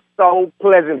 That is so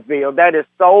Pleasantville. That is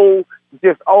so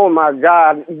just, oh, my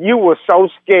God. You were so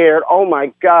scared. Oh,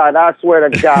 my God. I swear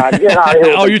to God. Get out of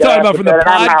here. Oh, you're talking about from the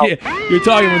podcast. You're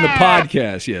talking from the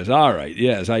podcast. Yes. All right.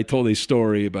 Yes. I told a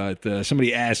story about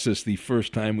somebody asked us the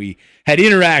first time we had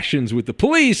interactions with the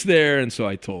police there, and so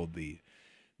I told the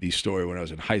story when I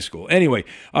was in high school. Anyway,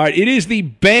 all right, it is the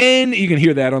Ben. You can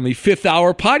hear that on the 5th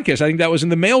Hour podcast. I think that was in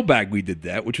the mailbag we did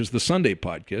that, which was the Sunday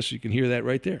podcast. So you can hear that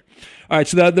right there. All right,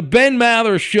 so the Ben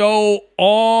Maller Show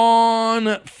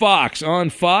on Fox,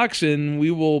 and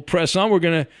we will press on. We're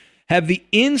going to have the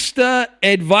Insta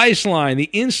Advice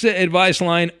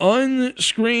Line,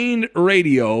 unscreened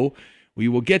radio. We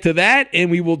will get to that, and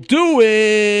we will do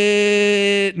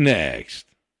it next.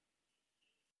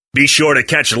 Be sure to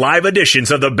catch live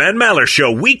editions of the Ben Maller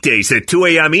Show weekdays at 2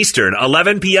 a.m. Eastern,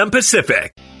 11 p.m.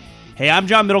 Pacific. Hey, I'm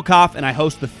John Middlecoff, and I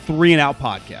host the 3 and Out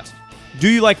podcast. Do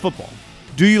you like football?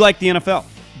 Do you like the NFL?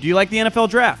 Do you like the NFL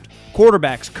draft?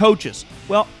 Quarterbacks, coaches?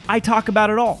 Well, I talk about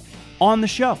it all on the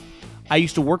show. I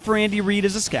used to work for Andy Reid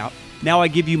as a scout. Now I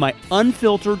give you my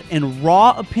unfiltered and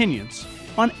raw opinions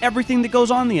on everything that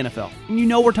goes on in the NFL. And you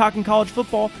know we're talking college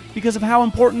football because of how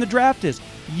important the draft is.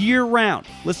 Year-round.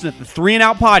 Listen to the 3 and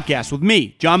Out podcast with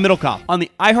me, John Middlecoff, on the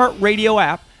iHeartRadio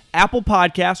app, Apple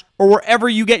Podcasts, or wherever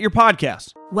you get your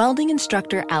podcasts. Welding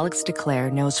instructor Alex DeClaire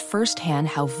knows firsthand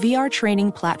how VR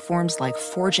training platforms like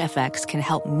ForgeFX can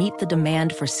help meet the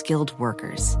demand for skilled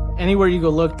workers. Anywhere you go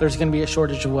look, there's going to be a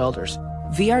shortage of welders.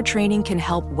 VR training can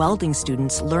help welding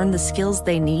students learn the skills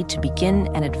they need to begin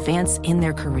and advance in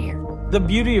their career. The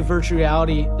beauty of virtual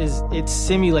reality is it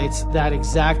simulates that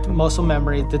exact muscle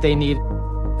memory that they need.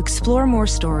 Explore more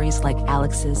stories like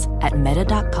Alex's at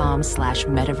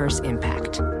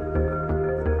meta.com/metaverseimpact.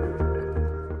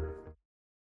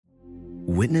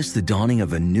 Witness the dawning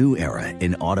of a new era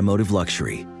in automotive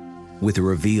luxury with a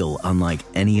reveal unlike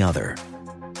any other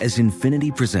as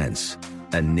Infiniti presents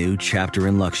a new chapter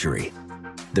in luxury,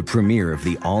 the premiere of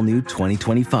the all-new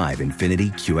 2025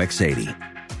 Infiniti QX80.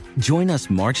 Join us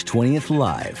March 20th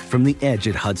live from the Edge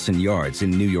at Hudson Yards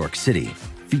in New York City,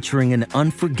 featuring an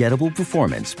unforgettable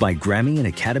performance by Grammy and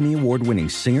Academy Award-winning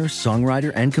singer,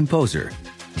 songwriter, and composer,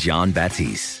 Jon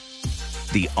Batiste.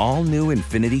 The all-new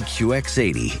Infiniti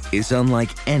QX80 is unlike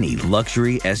any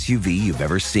luxury SUV you've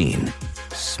ever seen.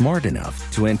 Smart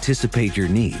enough to anticipate your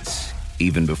needs,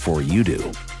 even before you do.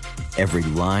 Every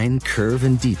line, curve,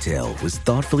 and detail was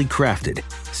thoughtfully crafted,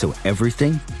 so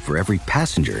everything for every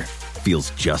passenger feels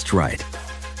just right.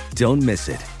 Don't miss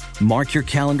it. Mark your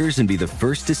calendars and be the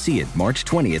first to see it March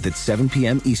 20th at 7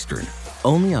 p.m. Eastern,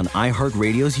 only on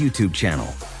iHeartRadio's YouTube channel.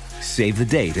 Save the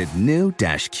date at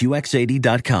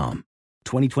new-QX80.com.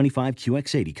 2025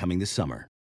 QX80 coming this summer.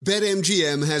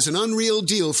 BetMGM has an unreal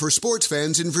deal for sports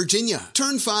fans in Virginia.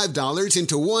 Turn $5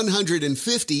 into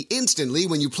 $150 instantly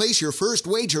when you place your first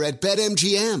wager at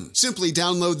BetMGM. Simply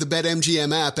download the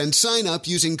BetMGM app and sign up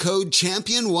using code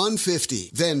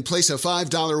Champion150. Then place a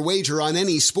 $5 wager on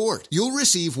any sport. You'll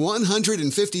receive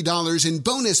 $150 in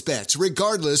bonus bets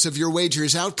regardless of your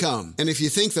wager's outcome. And if you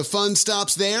think the fun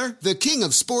stops there, the king of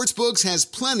sportsbooks has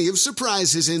plenty of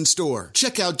surprises in store.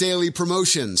 Check out daily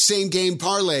promotions, same-game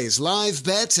parlays, live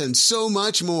bets, and so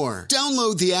much more.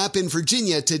 Download the app in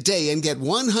Virginia today and get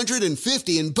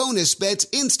 $150 in bonus bets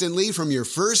instantly from your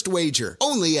first wager.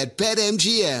 Only at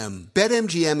BetMGM.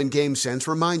 BetMGM and GameSense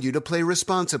remind you to play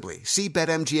responsibly. See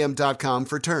BetMGM.com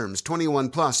for terms. 21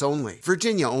 plus only.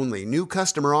 Virginia only. New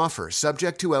customer offer.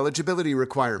 Subject to eligibility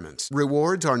requirements.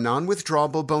 Rewards are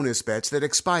non-withdrawable bonus bets that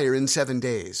expire in 7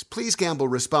 days. Please gamble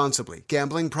responsibly.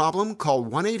 Gambling problem? Call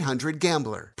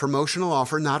 1-800-GAMBLER. Promotional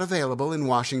offer not available in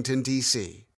Washington,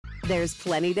 D.C. There's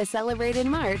plenty to celebrate in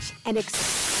March and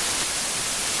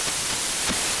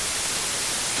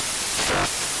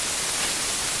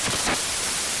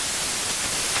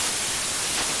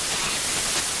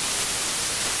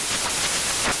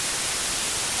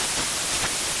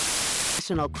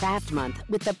National Craft Month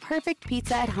with the perfect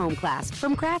pizza at home class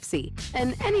from Craftsy.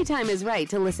 And anytime is right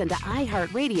to listen to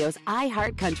iHeartRadio's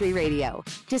iHeart Country Radio.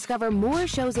 Discover more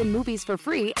shows and movies for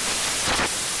free.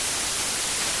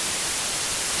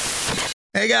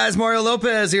 Hey guys, Mario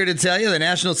Lopez here to tell you the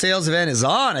national sales event is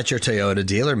on at your Toyota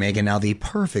dealer, making now the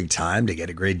perfect time to get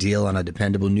a great deal on a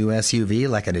dependable new SUV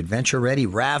like an adventure-ready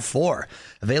RAV4.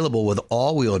 Available with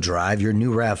all-wheel drive, your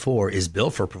new RAV4 is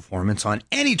built for performance on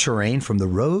any terrain from the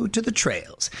road to the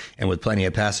trails. And with plenty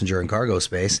of passenger and cargo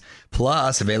space,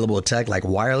 plus available tech like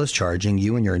wireless charging,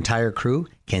 you and your entire crew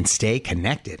can stay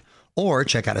connected. Or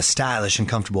check out a stylish and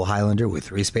comfortable Highlander with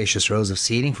 3 spacious rows of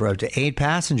seating for up to 8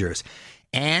 passengers.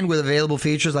 And with available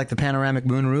features like the panoramic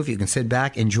moonroof, you can sit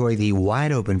back, enjoy the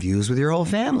wide-open views with your whole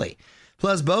family.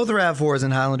 Plus, both RAV4s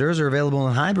and Highlanders are available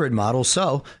in hybrid models,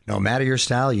 so no matter your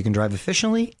style, you can drive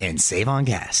efficiently and save on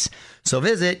gas. So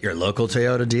visit your local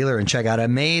Toyota dealer and check out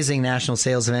amazing national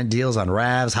sales event deals on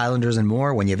RAVs, Highlanders, and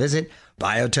more when you visit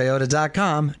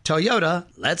biotoyota.com. Toyota,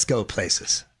 let's go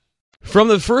places. From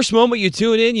the first moment you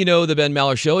tune in, you know the Ben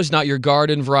Maller Show is not your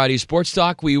garden variety sports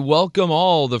talk. We welcome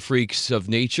all the freaks of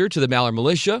nature to the Maller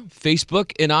Militia,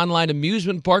 Facebook, and online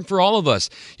amusement park for all of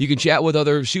us. You can chat with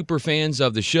other super fans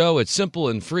of the show. It's simple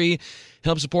and free.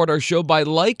 Help support our show by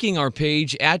liking our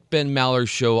page at Ben Maller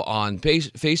Show on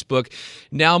Facebook.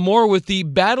 Now more with the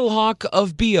Battlehawk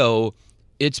of BO.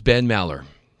 It's Ben Maller.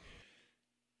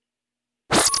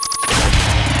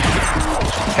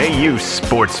 Hey, you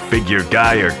sports figure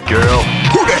guy or girl.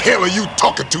 Who the hell are you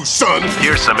talking to, son?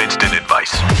 Here's some instant advice.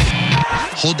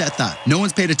 Hold that thought. No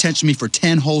one's paid attention to me for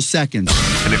 10 whole seconds.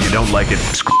 And if you don't like it,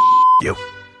 screw you.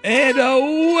 And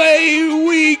away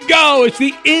we go. It's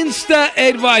the Insta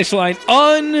Advice Line.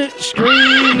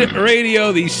 Unscreened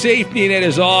radio. The safety net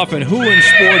is off, and who in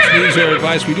sports needs our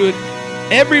advice? We do it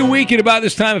every week at about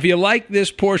this time. If you like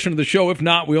this portion of the show, if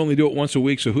not, we only do it once a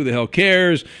week, so who the hell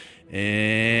cares?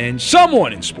 And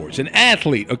someone in sports, an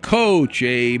athlete, a coach,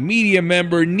 a media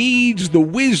member, needs the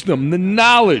wisdom, the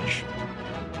knowledge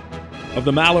of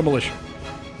the Maller Militia.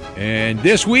 And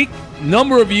this week, a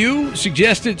number of you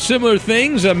suggested similar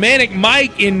things. Manic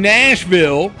Mike in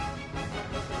Nashville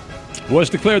was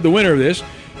declared the winner of this.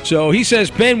 So he says,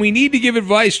 Ben, we need to give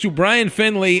advice to Brian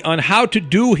Finley on how to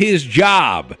do his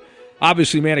job.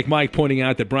 Obviously, Manic Mike pointing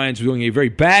out that Brian's doing a very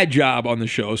bad job on the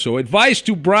show. So advice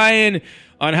to Brian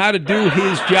on how to do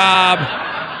his job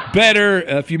better.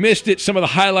 If you missed it, some of the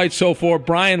highlights so far.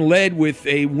 Brian led with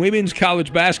a women's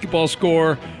college basketball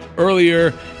score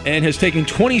earlier and has taken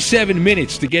 27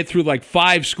 minutes to get through like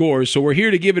 5 scores. So we're here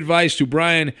to give advice to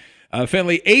Brian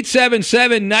Finley.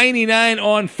 877-99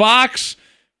 on Fox.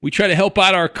 We try to help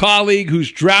out our colleague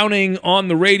who's drowning on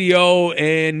the radio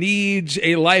and needs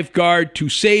a lifeguard to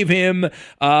save him.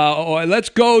 Let's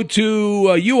go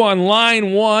to you on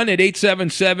line 1 at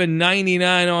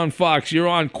 877-99 on Fox. You're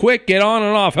on quick. Get on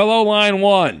and off. Hello, line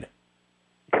 1.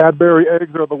 Cadbury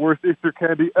eggs are the worst Easter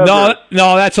candy ever.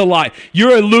 No, that's a lie.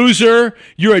 You're a loser.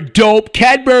 You're a dope.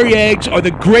 Cadbury eggs are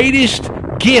the greatest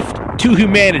gift to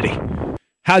humanity.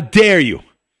 How dare you?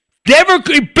 Never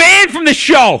banned from the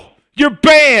show. You're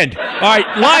banned. All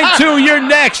right, line 2, you're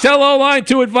next. Hello, line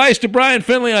 2, advice to Brian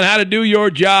Finley on how to do your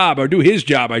job, or do his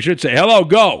job, I should say. Hello,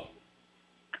 go.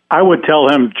 I would tell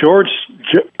him, George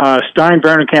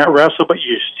Steinbrenner can't wrestle, but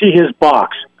you see his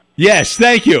box. Yes,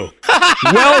 thank you.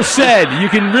 Well said. You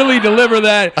can really deliver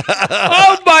that.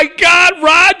 Oh, my God.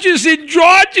 Rodgers in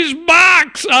George's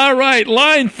box. All right.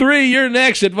 Line 3, you're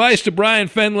next. Advice to Brian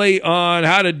Fenley on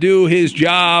how to do his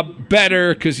job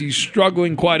better because he's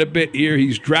struggling quite a bit here.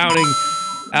 He's drowning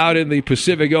out in the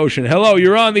Pacific Ocean. Hello,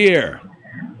 you're on the air.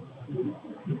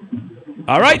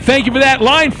 All right. Thank you for that.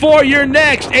 Line 4, you're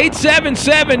next.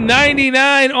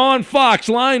 877-99 on Fox.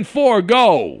 Line 4,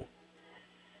 go.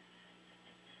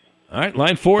 All right,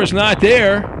 line 4 is not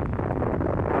there.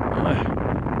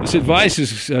 This advice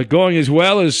is going as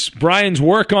well as Brian's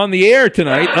work on the air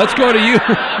tonight. Let's go to you.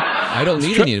 I don't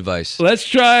need any advice. Let's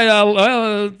try,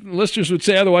 listeners would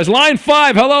say otherwise. Line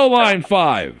 5, hello, line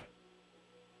 5.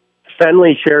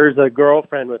 Fenley shares a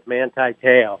girlfriend with Manti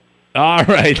Te'o. All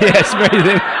right, yes, very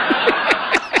good.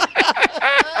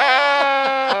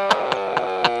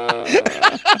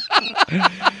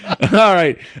 All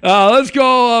right, let's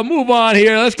go. Move on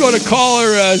here. Let's go to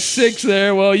caller 6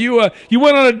 there. Well, you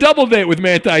went on a double date with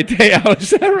Manti Te'o.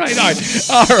 Is that right? All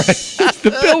right.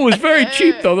 The bill was very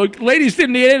cheap, though. The ladies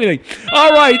didn't need anything.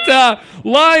 All right,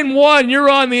 line 1, you're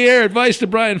on the air. Advice to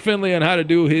Brian Fenley on how to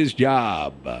do his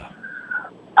job.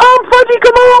 I'm Fuzzy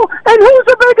Kamal, and who's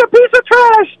a bigger piece of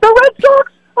trash, the Red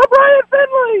Sox or Brian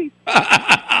Fenley?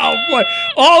 Oh, boy.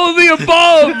 All of the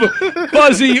above,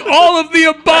 Fuzzy. All of the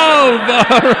above.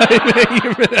 All right. Thank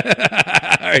you for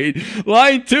that. All right.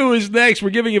 Line 2 is next.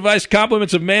 We're giving advice,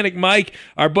 compliments of Manic Mike,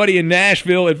 our buddy in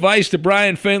Nashville. Advice to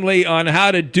Brian Fenley on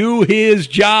how to do his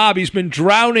job. He's been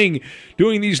drowning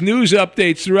doing these news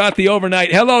updates throughout the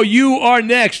overnight. Hello, you are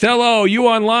next. Hello, you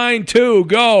on line 2.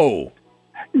 Go.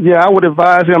 Yeah, I would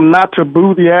advise him not to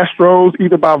boo the Astros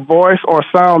either by voice or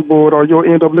soundboard, or you'll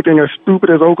end up looking as stupid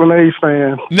as Oakland A's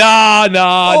fans. No.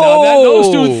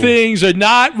 Those two things are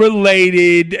not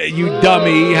related, you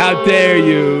dummy. How dare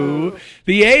you?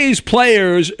 The A's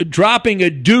players dropping a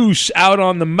deuce out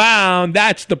on the mound,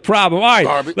 that's the problem. All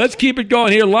right, let's keep it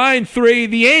going here. Line 3,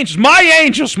 the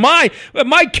Angels. My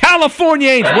California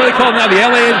Angels. What are they called now?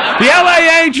 The LA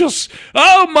Angels.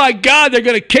 Oh, my God, they're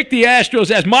going to kick the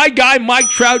Astros' ass. My guy, Mike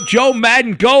Trout, Joe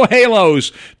Madden, go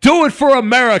Halos. Do it for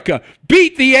America.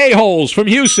 Beat the A-holes from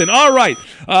Houston. All right,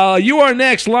 you are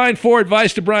next. Line 4,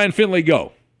 advice to Brian Fenley.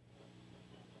 Go.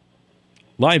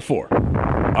 Line 4.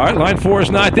 All right, line 4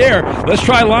 is not there. Let's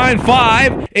try line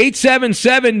 5,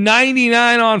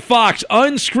 877-99 on Fox.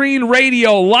 Unscreened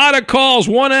radio, a lot of calls,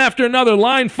 one after another.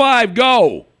 Line 5,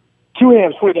 go. 2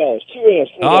 amps, $20. 2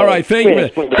 amps, $20. All right, thank you.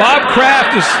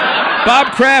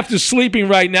 Bob Kraft is sleeping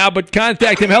right now, but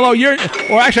contact him. Hello, I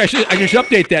should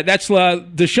update that. That's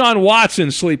Deshaun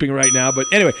Watson sleeping right now. But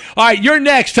anyway, all right, you're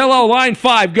next. Hello, line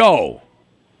 5, go.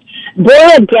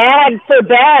 They're a gag for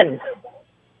Ben.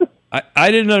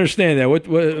 I didn't understand that. What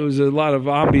it was a lot of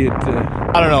ambient.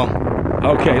 I don't know.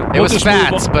 Okay. It was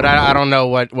Fats, but I don't know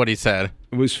what he said.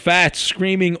 It was Fats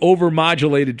screaming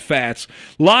over-modulated Fats.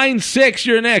 Line 6,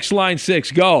 you're next. Line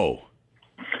 6, go.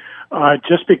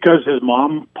 Just because his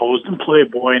mom posed in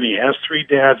Playboy and he has 3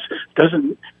 dads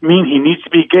doesn't mean he needs to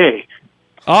be gay.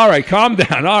 All right, calm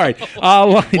down. All right.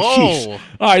 All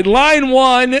right, line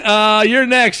 1, you're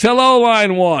next. Hello,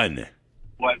 line 1.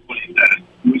 What he said.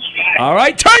 All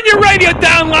right, turn your radio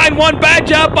down, line 1. Bad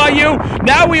job by you.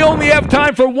 Now we only have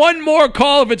time for one more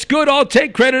call. If it's good, I'll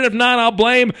take credit. If not, I'll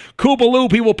blame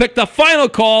Koopaloop. He will pick the final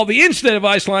call, the instant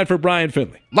advice line for Brian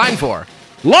Fenley. Line 4.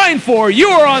 Line 4, you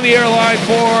are on the air. Line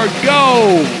 4,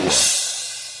 go.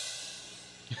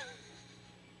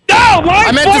 No, line 4.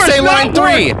 I meant to say line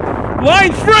 3.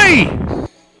 Line 3.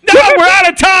 No, we're out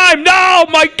of time. No,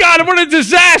 my God, what a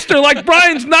disaster. Like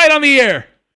Brian's night on the air.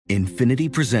 Infinity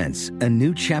presents a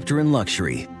new chapter in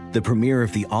luxury, the premiere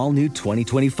of the all-new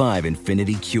 2025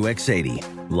 Infinity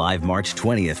QX80, live March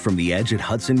 20th from the Edge at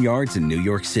Hudson Yards in New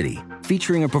York City,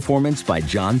 featuring a performance by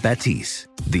John Batiste.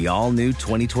 The all-new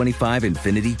 2025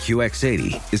 Infinity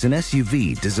QX80 is an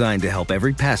SUV designed to help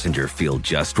every passenger feel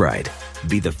just right.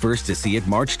 Be the first to see it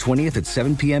March 20th at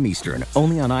 7 p.m. Eastern,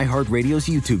 only on iHeartRadio's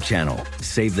YouTube channel.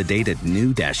 Save the date at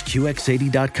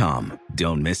new-QX80.com.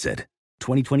 Don't miss it.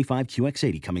 2025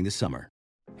 QX80 coming this summer.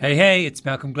 Hey, it's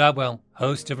Malcolm Gladwell,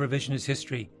 host of Revisionist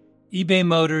History. eBay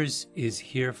Motors is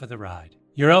here for the ride.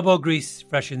 Your elbow grease,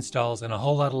 fresh installs, and a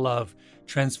whole lot of love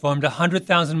transformed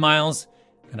 100,000 miles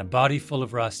and a body full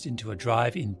of rust into a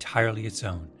drive entirely its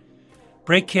own.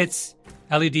 Brake kits,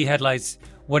 LED headlights,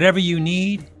 whatever you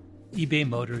need, eBay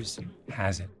Motors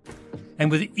has it.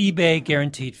 And with eBay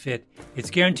Guaranteed Fit,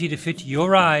 it's guaranteed to fit your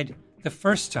ride the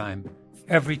first time,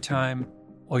 every time,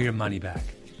 or your money back.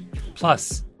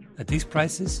 Plus, at these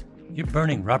prices, you're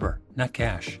burning rubber, not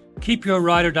cash. Keep your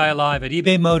ride or die alive at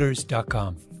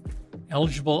ebaymotors.com.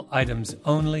 Eligible items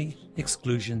only.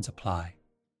 Exclusions apply.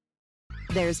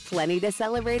 There's plenty to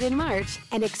celebrate in March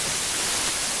and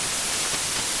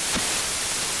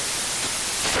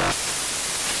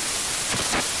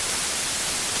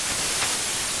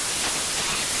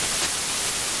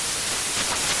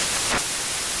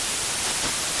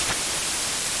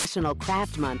National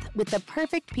Craft Month with the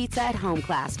perfect pizza at home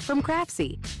class from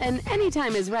Craftsy. And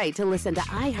anytime is right to listen to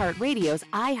iHeartRadio's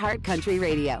iHeart Country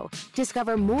Radio.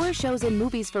 Discover more shows and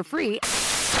movies for free.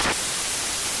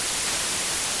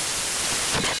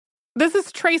 This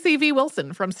is Tracy V.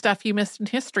 Wilson from Stuff You Missed in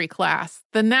History class.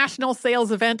 The national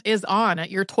sales event is on at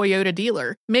your Toyota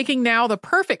dealer, making now the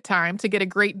perfect time to get a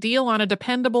great deal on a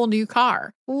dependable new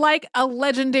car. Like a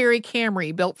legendary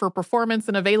Camry built for performance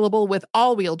and available with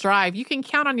all-wheel drive, you can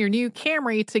count on your new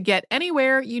Camry to get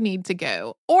anywhere you need to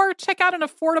go. Or check out an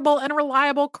affordable and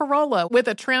reliable Corolla with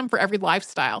a trim for every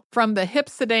lifestyle. From the hip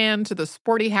sedan to the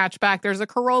sporty hatchback, there's a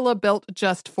Corolla built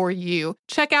just for you.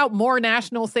 Check out more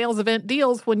national sales event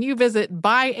deals when you visit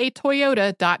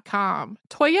buyatoyota.com.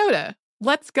 Toyota,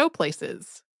 let's go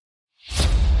places.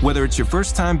 Whether it's your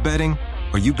first time betting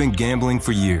or you've been gambling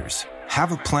for years,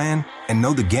 have a plan and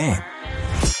know the game.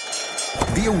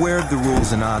 Be aware of the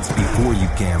rules and odds before you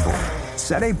gamble.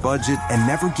 Set a budget and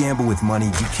never gamble with money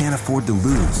you can't afford to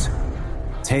lose.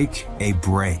 Take a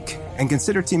break and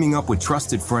consider teaming up with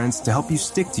trusted friends to help you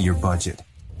stick to your budget.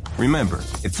 Remember,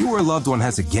 if you or a loved one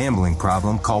has a gambling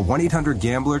problem, call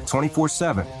 1-800-GAMBLER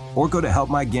 24/7 or go to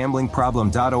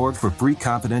helpmygamblingproblem.org for free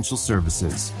confidential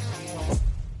services.